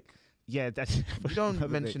magic. Yeah, that's. You don't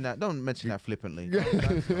mention that. Don't mention that flippantly.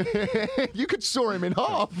 You could saw him in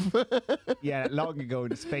half. Yeah, long ago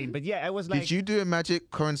in Spain. But yeah, I was like. Did you do a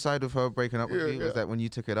magic coincide with her breaking up with you? Was that when you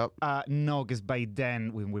took it up? No, because by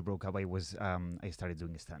then when we broke up, I started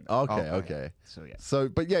doing stand up. Okay. So yeah. So,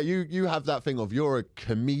 but yeah, you have that thing of you're a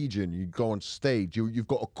comedian. You go on stage. You've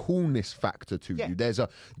got a coolness factor to you. There's a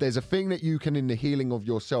thing that you can, in the healing of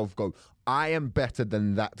yourself, go, I am better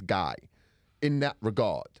than that guy, in that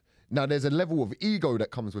regard. Now, there's a level of ego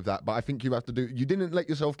that comes with that, but I think you have to you didn't let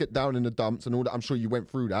yourself get down in the dumps and all that. I'm sure you went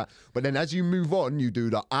through that. But then as you move on, you do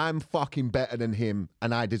that, I'm fucking better than him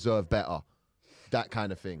and I deserve better. That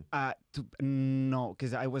kind of thing. No,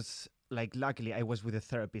 because I was like luckily I was with a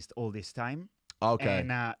therapist all this time. Okay.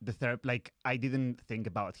 And I didn't think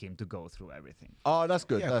about him to go through everything. Oh, that's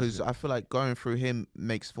good. Yeah, that's because good. I feel like going through him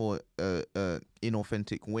makes for a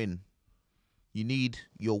inauthentic win. You need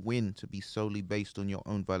your win to be solely based on your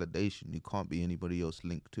own validation. You can't be anybody else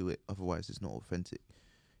linked to it. Otherwise, it's not authentic.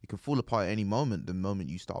 It can fall apart at any moment, the moment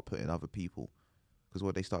you start putting other people. Because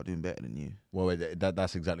what they start doing better than you. Well,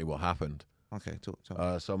 that's exactly what happened. Okay, tell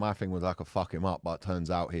me. So my thing was I could fuck him up, but turns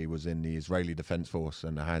out he was in the Israeli Defense Force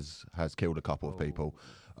and has killed a couple of people.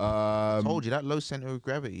 Told you, that low center of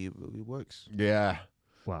gravity, it works. Yeah.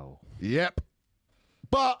 Wow. Yep.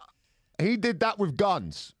 But he did that with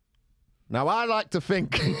guns. Now, I like to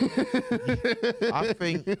think... I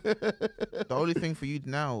think the only thing for you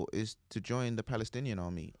now is to join the Palestinian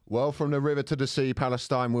army. Well, from the river to the sea,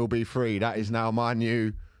 Palestine will be free. That is now my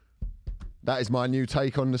new... That is my new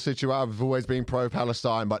take on the situation. I've always been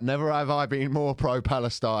pro-Palestine, but never have I been more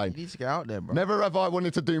pro-Palestine. You need to get out there, bro. Never have I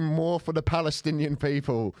wanted to do more for the Palestinian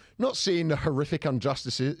people. Not seeing the horrific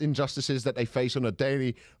injustices that they face on a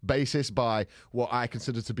daily basis by what I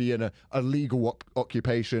consider to be an illegal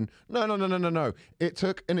occupation. No. It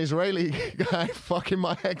took an Israeli guy fucking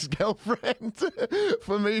my ex-girlfriend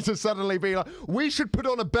for me to suddenly be like, we should put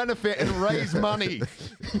on a benefit and raise money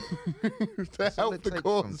to help the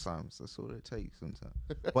cause. Sometimes that's all it takes sometimes.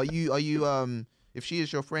 But are you if she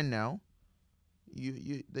is your friend now,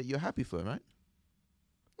 you're happy for her, right?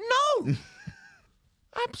 No,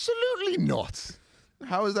 absolutely not.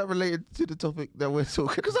 How is that related to the topic that we're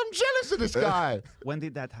talking? Because I'm jealous of this guy. When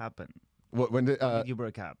did that happen? When did You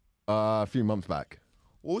broke up? a few months back?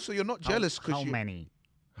 Also, you're not jealous because How many?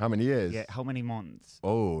 How many years? Yeah, how many months?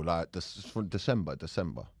 Oh, like from December.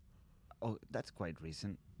 Oh, that's quite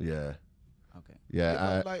recent. Yeah. Okay.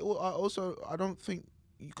 Yeah. I don't think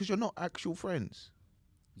because you're not actual friends.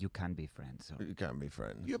 You can be friends. So. You can't be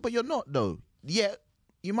friends. Yeah, but you're not though. Yeah,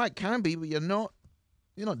 you can be, but you're not.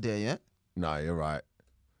 You're not there yet. No, you're right.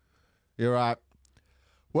 You're right.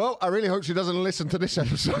 Well, I really hope she doesn't listen to this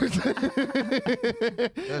episode.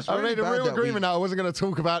 I made a real agreement that I wasn't going to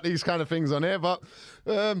talk about these kind of things on here, but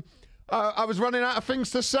I was running out of things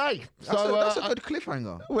to say. That's a good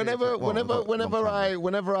cliffhanger.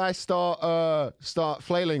 Whenever I start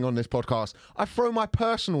flailing on this podcast, I throw my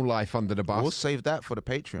personal life under the bus. We'll save that for the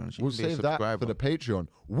Patreon. We'll save that for the Patreon,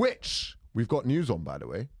 which we've got news on, by the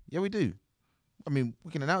way. Yeah, we do. I mean,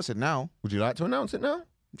 we can announce it now. Would you like to announce it now?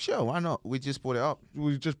 Sure, why not? We just brought it up.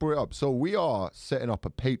 We just brought it up. So we are setting up a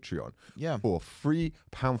Patreon for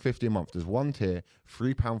 £3.50 a month. There's one tier,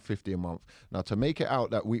 £3.50 a month. Now, to make it out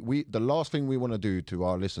that we the last thing we want to do to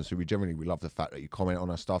our listeners, who we love the fact that you comment on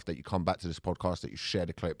our stuff, that you come back to this podcast, that you share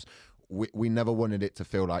the clips. We never wanted it to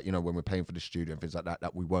feel like, when we're paying for the studio and things like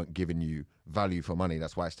that we weren't giving you value for money.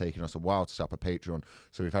 That's why it's taken us a while to set up a Patreon.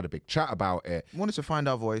 So we've had a big chat about it. We wanted to find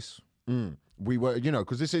our voice. We were,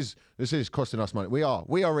 because this is costing us money. We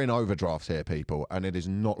are in overdrafts here, people, and it is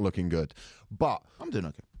not looking good. But I'm doing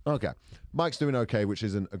okay. Okay, Mike's doing okay, which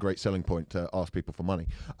isn't a great selling point to ask people for money.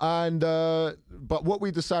 And but what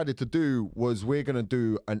we decided to do was we're going to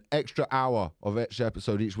do an extra hour of extra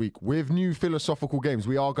episode each week with new philosophical games.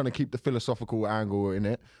 We are going to keep the philosophical angle in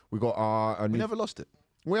it. We got our. We never lost it.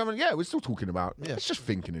 We haven't. Yeah, we're still talking about. Yeah. It's just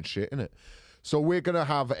thinking and shit, isn't it? So we're going to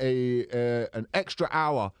have an extra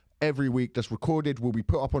hour every week that's recorded, will be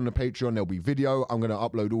put up on the Patreon. There'll be video. I'm going to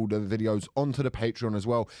upload all the videos onto the Patreon as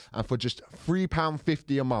well. And for just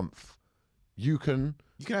 £3.50 a month, you can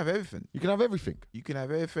have everything. You can have everything. You can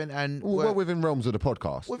have everything, and well, within realms of the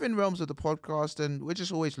podcast. Within realms of the podcast, and we're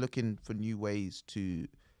just always looking for new ways to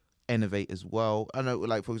innovate as well. I know,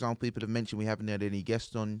 like for example, people have mentioned we haven't had any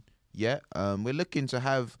guests on yet. We're looking to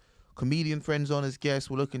have comedian friends on as guests.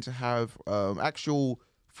 We're looking to have actual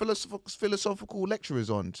philosophical lecturers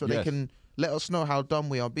on, so they can let us know how dumb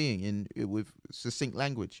we are being with succinct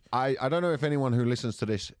language. I don't know if anyone who listens to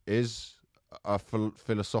this is a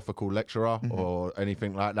philosophical lecturer or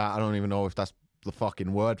anything like that. I don't even know if that's the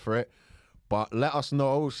fucking word for it. But let us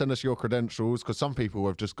know, send us your credentials, because some people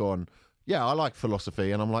have just gone, yeah, I like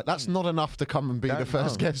philosophy. And I'm like, that's not enough to come and be the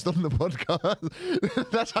first guest on the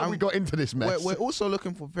podcast. That's how we got into this mess. We're also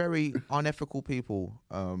looking for very unethical people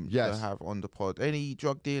to have on the pod. Any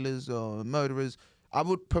drug dealers or murderers. I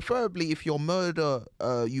would preferably, if you're murder,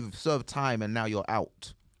 you've served time and now you're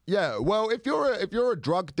out. Yeah, well, if you're a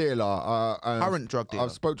drug dealer, current drug dealer,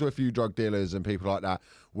 I've spoke to a few drug dealers and people like that.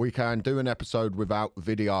 We can do an episode without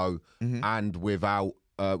video and without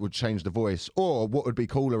would change the voice. Or what would be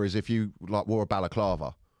cooler is if you like wore a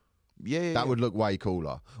balaclava. Yeah. That would look way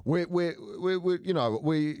cooler. We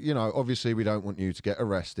obviously we don't want you to get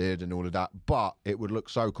arrested and all of that, but it would look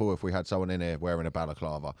so cool if we had someone in here wearing a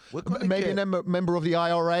balaclava. Maybe a member of the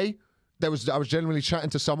IRA. I was genuinely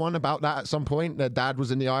chatting to someone about that at some point. Their dad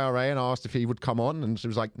was in the IRA and I asked if he would come on, and she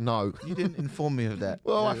was like, no. You didn't inform me of that.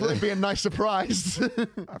 Well, I thought it'd be a nice surprise.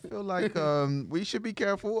 I feel like we should be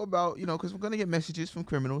careful about, because we're going to get messages from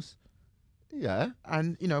criminals. Yeah.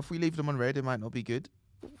 And, if we leave them unread, it might not be good.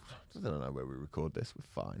 I don't know where we record this.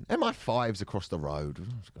 We're fine. MI5's across the road.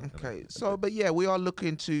 Okay, so but yeah, we are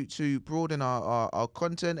looking to broaden our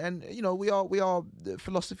content, and we are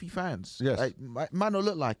philosophy fans. Yes, might not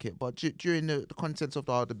look like it, but during the contents of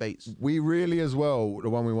our debates, we really as well. The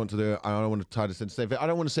one we want to do, I don't want to tie this into. I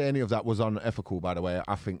don't want to say any of that was unethical. By the way,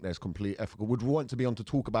 I think there's complete ethical. Would want to be on to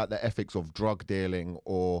talk about the ethics of drug dealing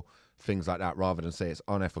or things like that, rather than say it's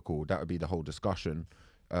unethical. That would be the whole discussion.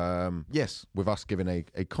 Yes, with us giving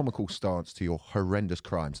a comical stance to your horrendous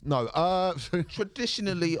crimes. No,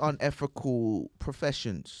 traditionally unethical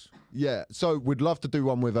professions. Yeah, so we'd love to do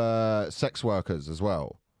one with sex workers as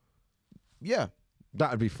well. Yeah,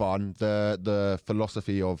 that'd be fun. The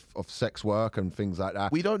philosophy of sex work and things like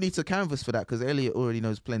that. We don't need to canvas for that because Elliot already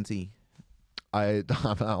knows plenty.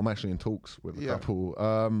 I'm actually in talks with a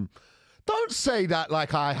couple. Don't say that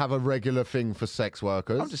like I have a regular thing for sex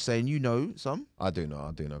workers. I'm just saying, some. I do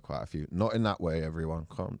know quite a few. Not in that way, everyone.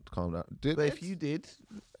 Calm down. But if you did,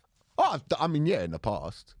 I mean, yeah, in the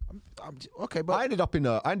past. Okay, but I ended up in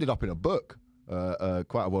a book,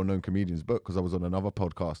 quite a well-known comedian's book, because I was on another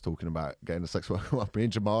podcast talking about getting a sex worker. Me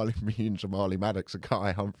and Jamali Maddox and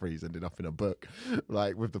Kai Humphreys ended up in a book,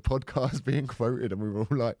 like with the podcast being quoted, and we were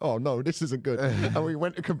all like, "Oh no, this isn't good," and we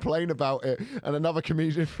went to complain about it, and another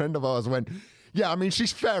comedian friend of ours went, "Yeah, I mean,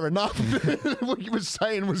 she's fair enough. What you were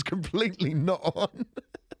saying was completely not on."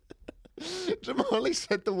 Jamali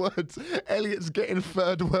said the words, "Elliot's getting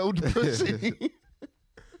third world pussy."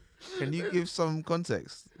 Can you give some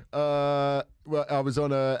context? Well, I was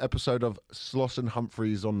on an episode of Sloss and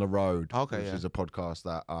Humphreys on the Road, which is a podcast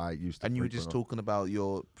that I used to. And you were just talking about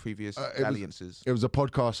your previous alliances. It was a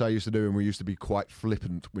podcast I used to do, and we used to be quite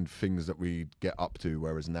flippant with things that we'd get up to,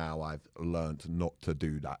 whereas now I've learned not to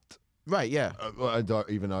do that. Right, yeah.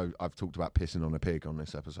 Even though I've talked about pissing on a pig on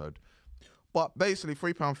this episode. But basically,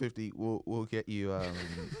 £3.50 will get you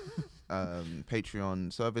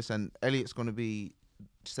Patreon service, and Elliot's going to be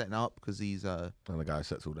setting up because he's and the guy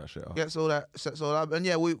sets all that shit up. Sets all up, and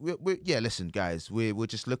yeah, we listen, guys, we're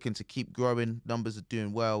just looking to keep growing. Numbers are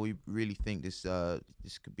doing well. We really think this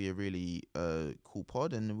could be a really cool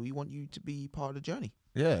pod, and we want you to be part of the journey.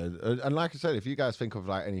 Yeah, and like I said, if you guys think of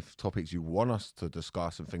like any topics you want us to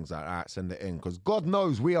discuss and things like that, send it in, because God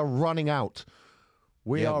knows we are running out.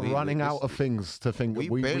 We are running out of things to think.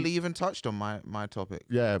 We barely even touched on my topic.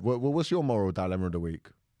 Yeah, well, what's your moral dilemma of the week?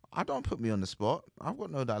 I don't put me on the spot. I've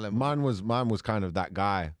got no dilemma. Mine was kind of that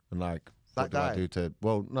guy, and like that what guy. Do I do to?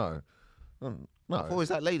 Well, no. What is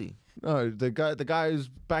that lady? No, the guy who's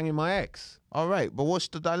banging my ex. All right, but what's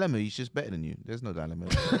the dilemma? He's just better than you. There's no dilemma.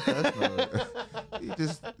 You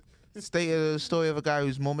just stated a story of a guy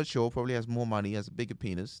who's more mature, probably has more money, has a bigger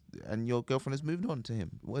penis, and your girlfriend has moved on to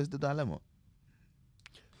him. Where's the dilemma?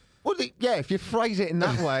 Well, yeah, if you phrase it in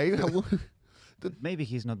that way. Maybe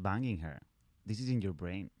he's not banging her. This is in your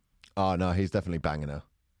brain. Oh, no, he's definitely banging her.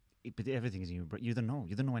 But everything is in your brain. You don't know.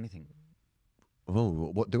 You don't know anything.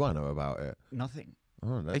 Oh, what do I know about it? Nothing.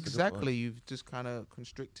 Oh, that's exactly. You've just kind of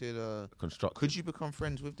constricted. Could you become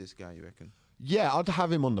friends with this guy, you reckon? Yeah, I'd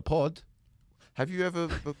have him on the pod. Have you ever...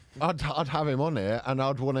 I'd have him on here, and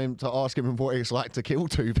I'd want him to ask him what it's like to kill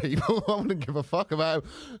two people. I wouldn't give a fuck about...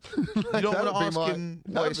 You don't want to ask him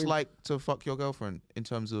what it's like to fuck your girlfriend in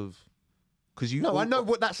terms of... No, I know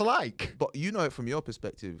what that's like. But you know it from your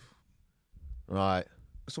perspective. Right.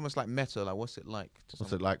 It's almost like meta. Like, what's it like?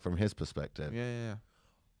 What's it like from his perspective? Yeah.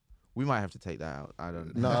 We might have to take that out. I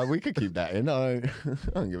don't know. No, we could keep that in. I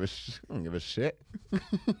don't give a shit.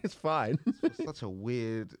 It's fine. It's such a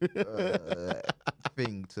weird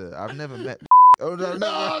thing to... I've never met... Oh, no.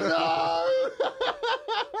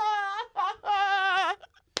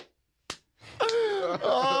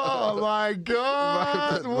 Oh my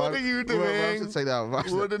God! What are you doing? We'll take that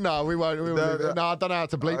out. No, we won't. No, I don't know how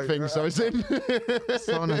to bleep things, so it's in.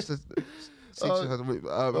 Someone has to teach you how to bleep.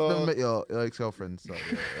 I've never met your ex-girlfriend, so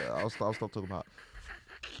I'll stop talking about.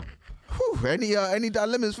 Whew, any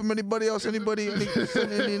dilemmas from anybody else? Anybody? Any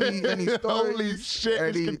stories? Holy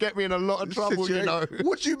shit! This could get me in a lot of trouble, you know.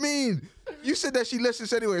 What do you mean? You said that she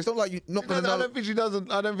listens anyway. It's not like you're not gonna I know. don't think she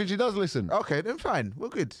doesn't. I don't think she does listen. Okay, then fine. We're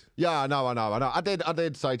good. Yeah, I know. I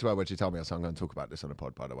did say to her when she told me, I said, I'm going to talk about this on the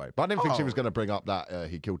pod, by the way. But I didn't think she was going to bring up that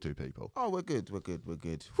he killed 2 people. Oh, we're good.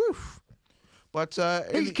 Whew. But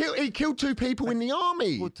He killed 2 people in the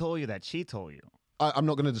army. Who told you that? She told you. I'm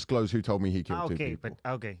not going to disclose who told me he killed 2 people.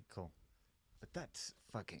 Okay, cool. But that's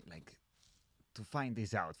fucking like to find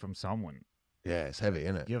this out from someone. Yeah, it's heavy,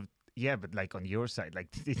 isn't it? Yeah, but like on your side, like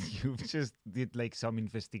you just did like some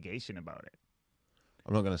investigation about it.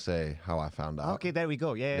 I'm not going to say how I found out. Okay, there we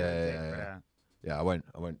go. Yeah. Yeah, I won't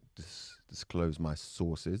disclose my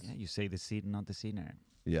sources. Yeah, you say the seed, not the sinner.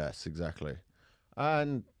 Yes, exactly.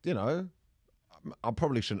 And, you know, I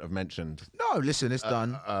probably shouldn't have mentioned no, listen, it's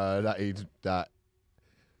done.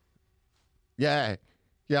 Yeah,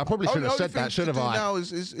 I probably shouldn't have said that, should have I? Now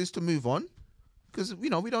is to move on, because we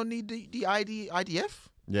don't need the IDF.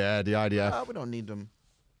 Yeah, the IDF. We don't need them.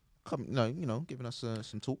 Giving us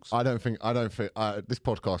some talks. I don't think this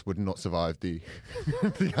podcast would not survive the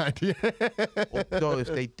the IDF. Although if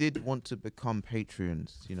they did want to become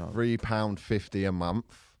patrons, £3.50 a month.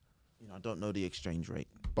 I don't know the exchange rate,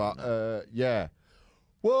 but yeah.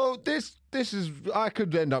 Well, this is. I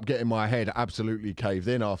could end up getting my head absolutely caved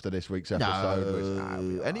in after this week's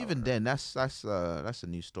episode. And even then, that's a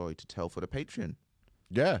new story to tell for the Patreon.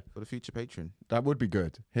 Yeah, for the future patron. That would be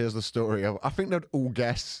good. Here's the story of. I think they'd all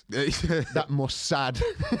guess that Mossad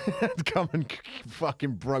had come and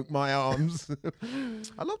fucking broke my arms.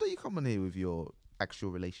 I love that you come on here with your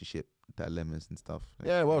actual relationship dilemmas and stuff.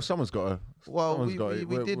 Yeah, well, someone's got to. Well, we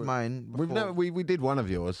did mine. Before. We did one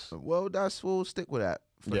of yours. Well, we'll stick with that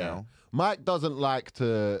for now. Mike doesn't like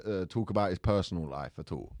to talk about his personal life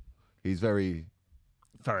at all. He's very.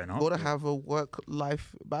 Fair enough. Got to have a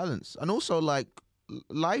work-life balance, and also like.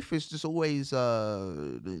 Life is just always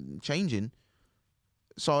changing,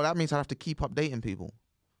 so that means I have to keep updating people.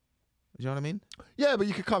 You know what I mean? Yeah, but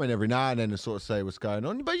you could come in every now and then and sort of say what's going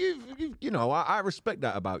on. But I respect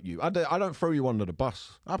that about you. I don't throw you under the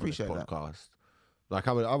bus. I appreciate on this that. Podcast. Like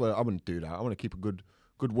I wouldn't do that. I want to keep a good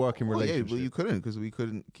working relationship. Yeah, well, you couldn't because we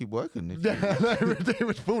couldn't keep working. It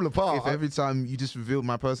would fall apart. If every time you just revealed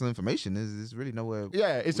my personal information, there's really nowhere.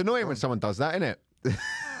 Yeah, it's annoying when someone does that, isn't it?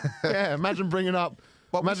 Yeah, imagine bringing up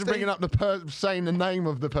saying the name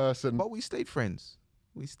of the person. But we stayed friends.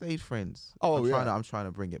 Oh, I'm trying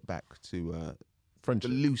to bring it back to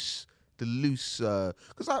friendship. The loose.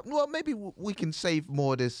 Because maybe we can save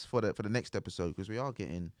more of this for the next episode because we are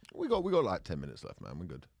getting. We got like 10 minutes left, man. We're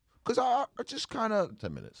good. Because I just kind of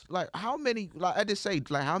 10 minutes. Like how many? Like at this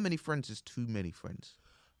age, like how many friends is too many friends?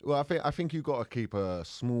 Well, I think you got to keep a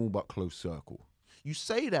small but close circle. You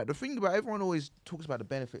say that. The thing about everyone always talks about the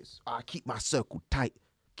benefits. I keep my circle tight,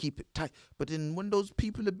 keep it tight. But then when those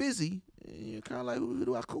people are busy, you're kind of like, who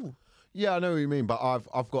do I call? Yeah, I know what you mean. But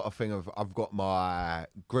I've got a thing of I've got my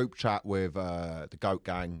group chat with the Goat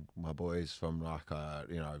Gang, my boys from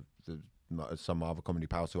some other comedy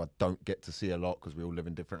pals who I don't get to see a lot because we all live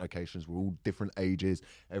in different locations. We're all different ages.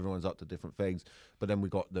 Everyone's up to different things. But then we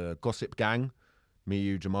got the Gossip Gang, me,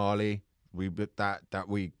 you, Jamali. We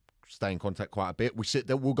stay in contact quite a bit. We sit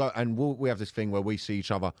there, we have this thing where we see each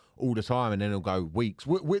other all the time, and then it'll go weeks.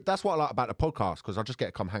 That's what I like about the podcast because I just get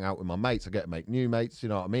to come hang out with my mates. I get to make new mates. You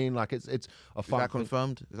know what I mean? Like it's a fun. Is that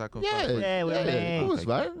confirmed? Yeah, we're of course,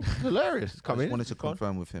 man. Hilarious. I just wanted to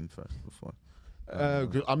confirm with him first before.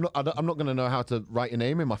 I'm not going to know how to write your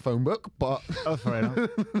name in my phone book, but fair enough.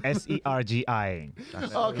 SERGI.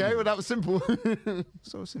 Okay, well that was simple.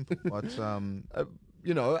 So simple. But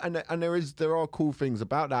and there are cool things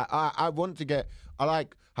about that. I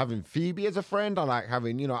like having Phoebe as a friend. I like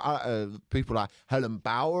having people like Helen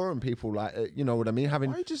Bauer and people like you know what I mean. Why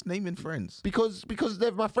are you just naming friends? Because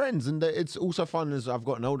they're my friends, and it's also fun as I've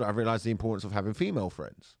gotten older. I've realised the importance of having female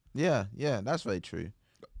friends. Yeah, that's very true.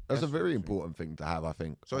 That's a very important thing to have, I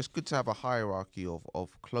think. So it's good to have a hierarchy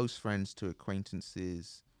of close friends to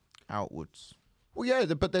acquaintances outwards. Well, yeah,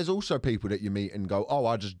 but there's also people that you meet and go, oh,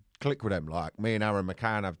 I just click with them. Like me and Aaron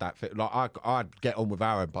McCann have that fit. Like I'd get on with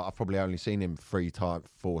Aaron, but I've probably only seen him 4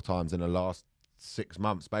 times in the last 6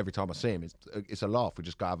 months. But every time I see him, it's a laugh. We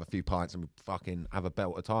just go have a few pints and we fucking have a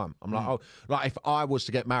belt of time. I'm like, like if I was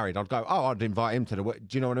to get married, I'd go, I'd invite him to the. Do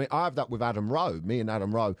you know what I mean? I have that with Adam Rowe. Me and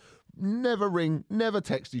Adam Rowe never ring, never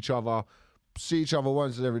text each other. See each other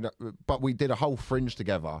once every day, but we did a whole fringe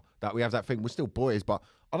together that we have that thing. We're still boys, but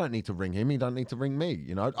I don't need to ring him. He don't need to ring me.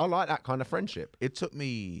 You know, I like that kind of friendship. It took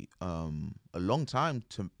me a long time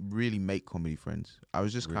to really make comedy friends. I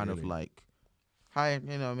was just kind of like, Hi,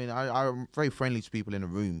 you know, I mean, I'm very friendly to people in a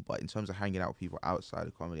room, but in terms of hanging out with people outside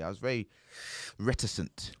of comedy, I was very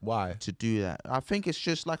reticent Why? to do that. I think it's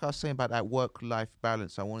just like I was saying about that work-life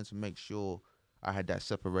balance. I wanted to make sure I had that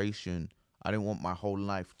separation. I didn't want my whole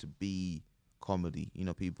life to be comedy. You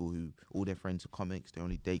know, people who all their friends are comics, they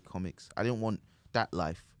only date comics. I didn't want that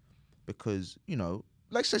life because, you know,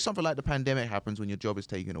 let's say something like the pandemic happens when your job is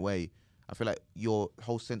taken away. I feel like your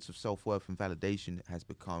whole sense of self-worth and validation has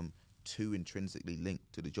become too intrinsically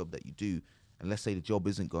linked to the job that you do. And let's say the job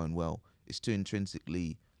isn't going well, it's too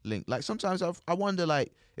intrinsically linked. Like sometimes I wonder,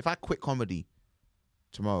 like, if I quit comedy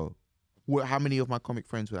tomorrow, how many of my comic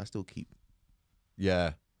friends would I still keep?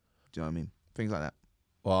 Yeah. Do you know what I mean? Things like that.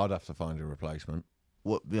 Well, I'd have to find a replacement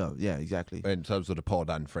What? Yeah, exactly. in terms of the pod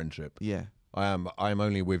and friendship. Yeah. I am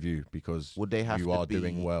only with you because Would they have you to are be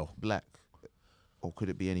doing well. black, or could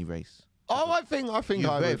it be any race? Oh, I think You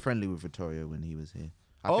were I very would. friendly with Vittorio when he was here.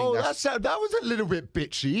 I Oh, think that was a little bit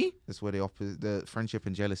bitchy. that's where the friendship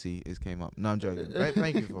and jealousy came up. No, I'm joking.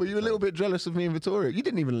 Thank you. For Were you a little bit jealous of me and Vittoria? You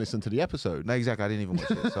didn't even listen to the episode. No, exactly. I didn't even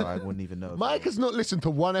watch it, so I wouldn't even know. Mike has not listened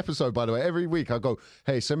to one episode, by the way. Every week I go,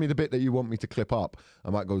 hey, send me the bit that you want me to clip up.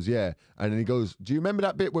 And Mike goes, yeah. And then he goes, do you remember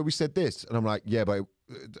that bit where we said this? And I'm like, yeah, but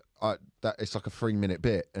it's like a 3-minute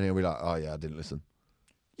bit. And he'll be like, oh, yeah, I didn't listen.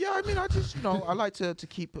 Yeah, I mean, I just, you know, I like to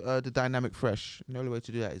keep the dynamic fresh. And the only way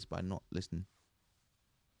to do that is by not listening.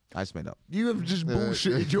 I just made up. You have just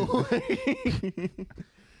bullshitted your way.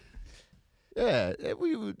 Yeah, it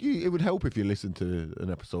would help if you listened to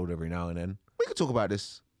an episode every now and then. We could talk about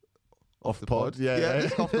this off the pod. Yeah.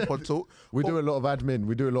 This off the pod talk. We do a lot of admin.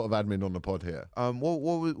 We do a lot of admin on the pod here. What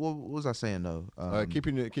was I saying though?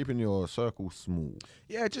 Keeping your circle small.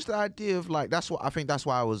 Yeah, just the idea of like that's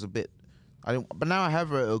why I was a bit. But now I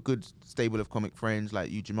have a good stable of comic friends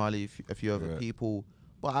like you, Jamali, a few other people.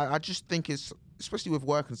 But I just think it's, especially with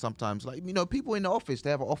work and sometimes, like, you know, people in the office,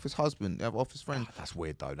 they have an office husband, they have office friends. Oh, that's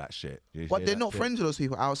weird though, that shit. But they're not friends with those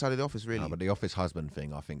people outside of the office, really. No, but the office husband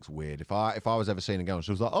thing I think's weird. If I was ever seeing a girl and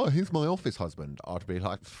she was like, oh, he's my office husband, I'd be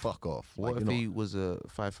like, fuck off. What like, if he was a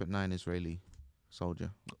 5'9" Israeli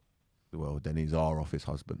soldier? Well, then he's our office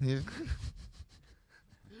husband. Yeah.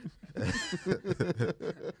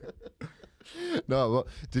 No, well,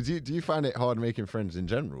 do you find it hard making friends in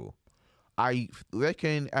general? I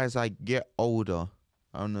reckon as I get older,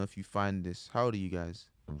 I don't know if you find this. How old are you guys?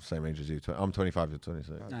 I'm the same age as you. I'm 25 to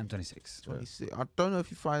 26. I'm 26. 26. I don't know if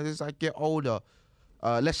you find this. As I get older,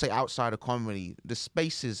 let's say outside of comedy, the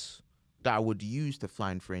spaces that I would use to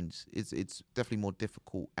find friends, it's definitely more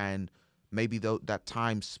difficult. And maybe that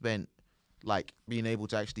time spent, like, being able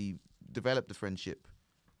to actually develop the friendship.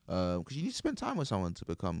 Because you need to spend time with someone to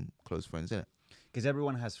become close friends, innit? Because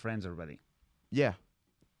everyone has friends already. Yeah.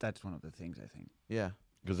 That's one of the things I think. Yeah.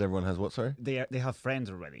 Because everyone has what, sorry? They have friends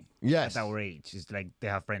already. Yes. At our age, it's like they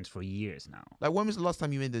have friends for years now. Like, when was the last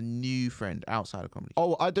time you made a new friend outside of comedy?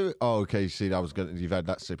 Oh, I do. Oh, okay. See, you've had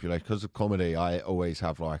that stipulation. Because of comedy, I always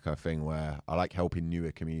have like a thing where I like helping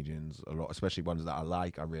newer comedians a lot, especially ones that I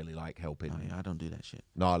like. I really like helping. Oh, yeah, I don't do that shit.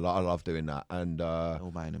 No, I love doing that. And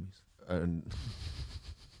All my enemies. and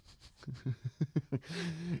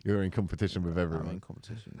you're in competition with everyone. I'm in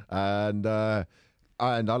competition.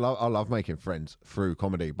 And I love making friends through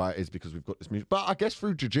comedy, but it's because we've got this music. But I guess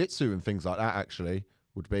through jiu-jitsu and things like that actually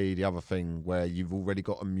would be the other thing where you've already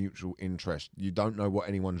got a mutual interest. You don't know what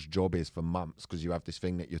anyone's job is for months because you have this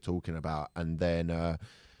thing that you're talking about, and then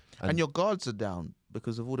and your guards are down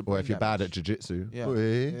because of all the. Well, if you're bad damage. at jiu-jitsu, Yeah.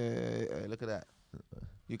 Yeah, look at that.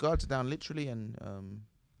 Your guards are down literally, and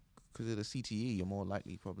because of the CTE, you're more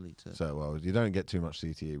likely probably to. So well, you don't get too much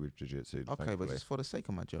CTE with jiu-jitsu. Okay, thankfully. but just for the sake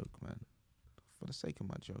of my joke, man. For the sake of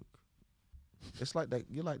my joke. It's like that.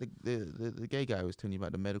 You're like the gay guy who was telling you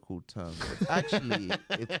about the medical term. But actually,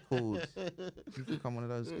 it's called. You've become one of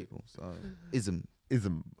those people. So ism.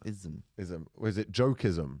 Was it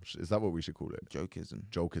jokeism? Is that what we should call it? Jokeism.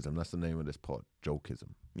 Jokeism. That's the name of this pod. Jokeism.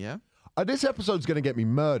 Yeah. This episode's gonna get me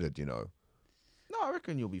murdered. You know. No, I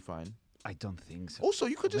reckon you'll be fine. I don't think so. Also,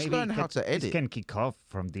 you could just learn how to edit. This can kick off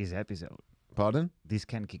from this episode. Pardon? This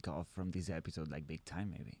can kick off from this episode like big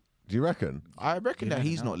time, maybe. Do you reckon? I reckon that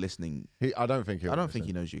he's not listening. I don't think I don't think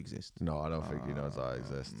he knows you exist. No, I don't think he knows I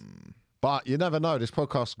exist. But you never know. This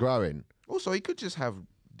podcast's growing. Also, he could just have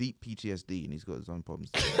deep PTSD and he's got his own problems.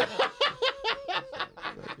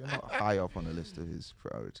 You're not high up on the list of his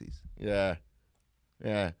priorities. Yeah.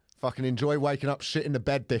 Yeah. Fucking enjoy waking up shit in the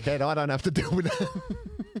bed, dickhead. I don't have to deal with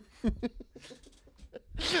that.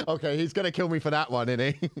 Okay, he's going to kill me for that one,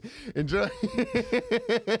 isn't he? Enjoy.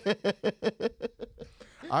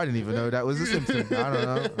 I didn't even know that was a symptom. I don't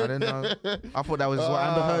know. I didn't know. I thought that was what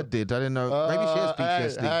Amber Heard did. I didn't know. Maybe she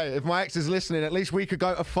has PTSD. Hey, if my ex is listening, at least we could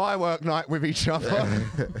go to firework night with each other.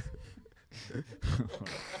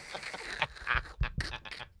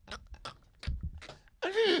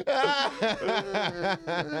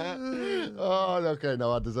 Oh, okay.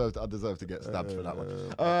 No, I deserve to get stabbed for that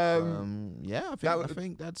one. Yeah, I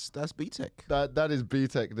think that's B-Tech. That is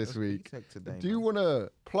B-Tech this week. B-Tech today, Do you want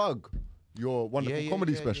to plug your wonderful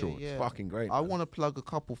comedy special? Yeah. It's fucking great. I want to plug a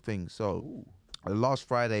couple things. So, last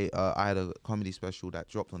Friday, I had a comedy special that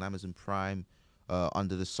dropped on Amazon Prime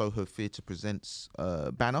under the Soho Theatre Presents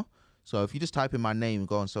banner. So if you just type in my name and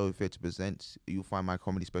go on Soho Theatre Presents, you'll find my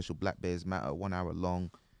comedy special, Black Bears Matter, 1 hour long.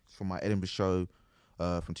 It's from my Edinburgh show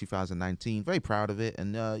from 2019. Very proud of it.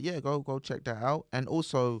 And go check that out. And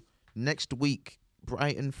also, next week,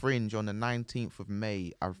 Brighton Fringe on the 19th of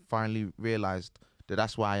May, I finally realised that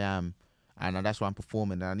that's where I am. And that's why I'm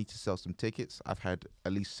performing. And I need to sell some tickets. I've had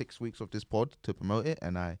at least 6 weeks of this pod to promote it.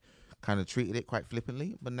 And I kind of treated it quite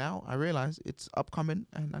flippantly, but now I realize it's upcoming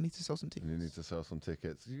and I need to sell some tickets. You need to sell some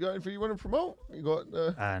tickets. You got anything you want to promote? You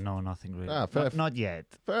got? No, nothing really. Not yet.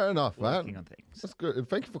 Fair enough, Working man. on things. That's good. And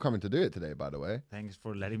thank you for coming to do it today, by the way. Thanks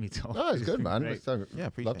for letting me talk. No, it's good, man. Great.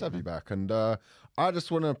 Love to have you back. And I just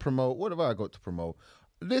want to promote. What have I got to promote?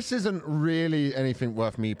 This isn't really anything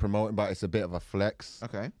worth me promoting, but it's a bit of a flex.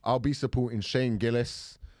 Okay. I'll be supporting Shane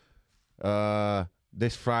Gillis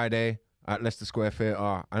this Friday at Leicester Square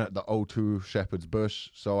Theatre and at the O2 Shepherd's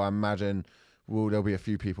Bush. So I imagine there'll be a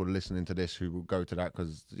few people listening to this who will go to that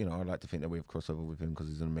because, I'd like to think that we have crossover with him because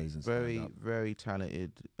he's an amazing stand-up. Very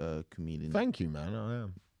talented comedian. Thank you, man. I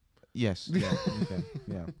am. Yes. Yeah. Okay.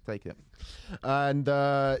 Yeah. Take it. And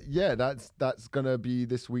that's going to be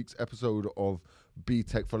this week's episode of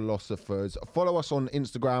B-Tech Philosophers. Follow us on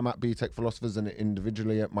Instagram at B-Tech Philosophers and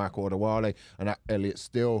individually at Michael Odewale and at Elliot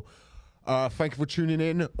Still. Thank you for tuning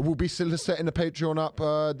in. We'll be still setting the Patreon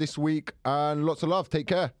up this week and lots of love. Take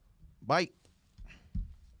care. Bye.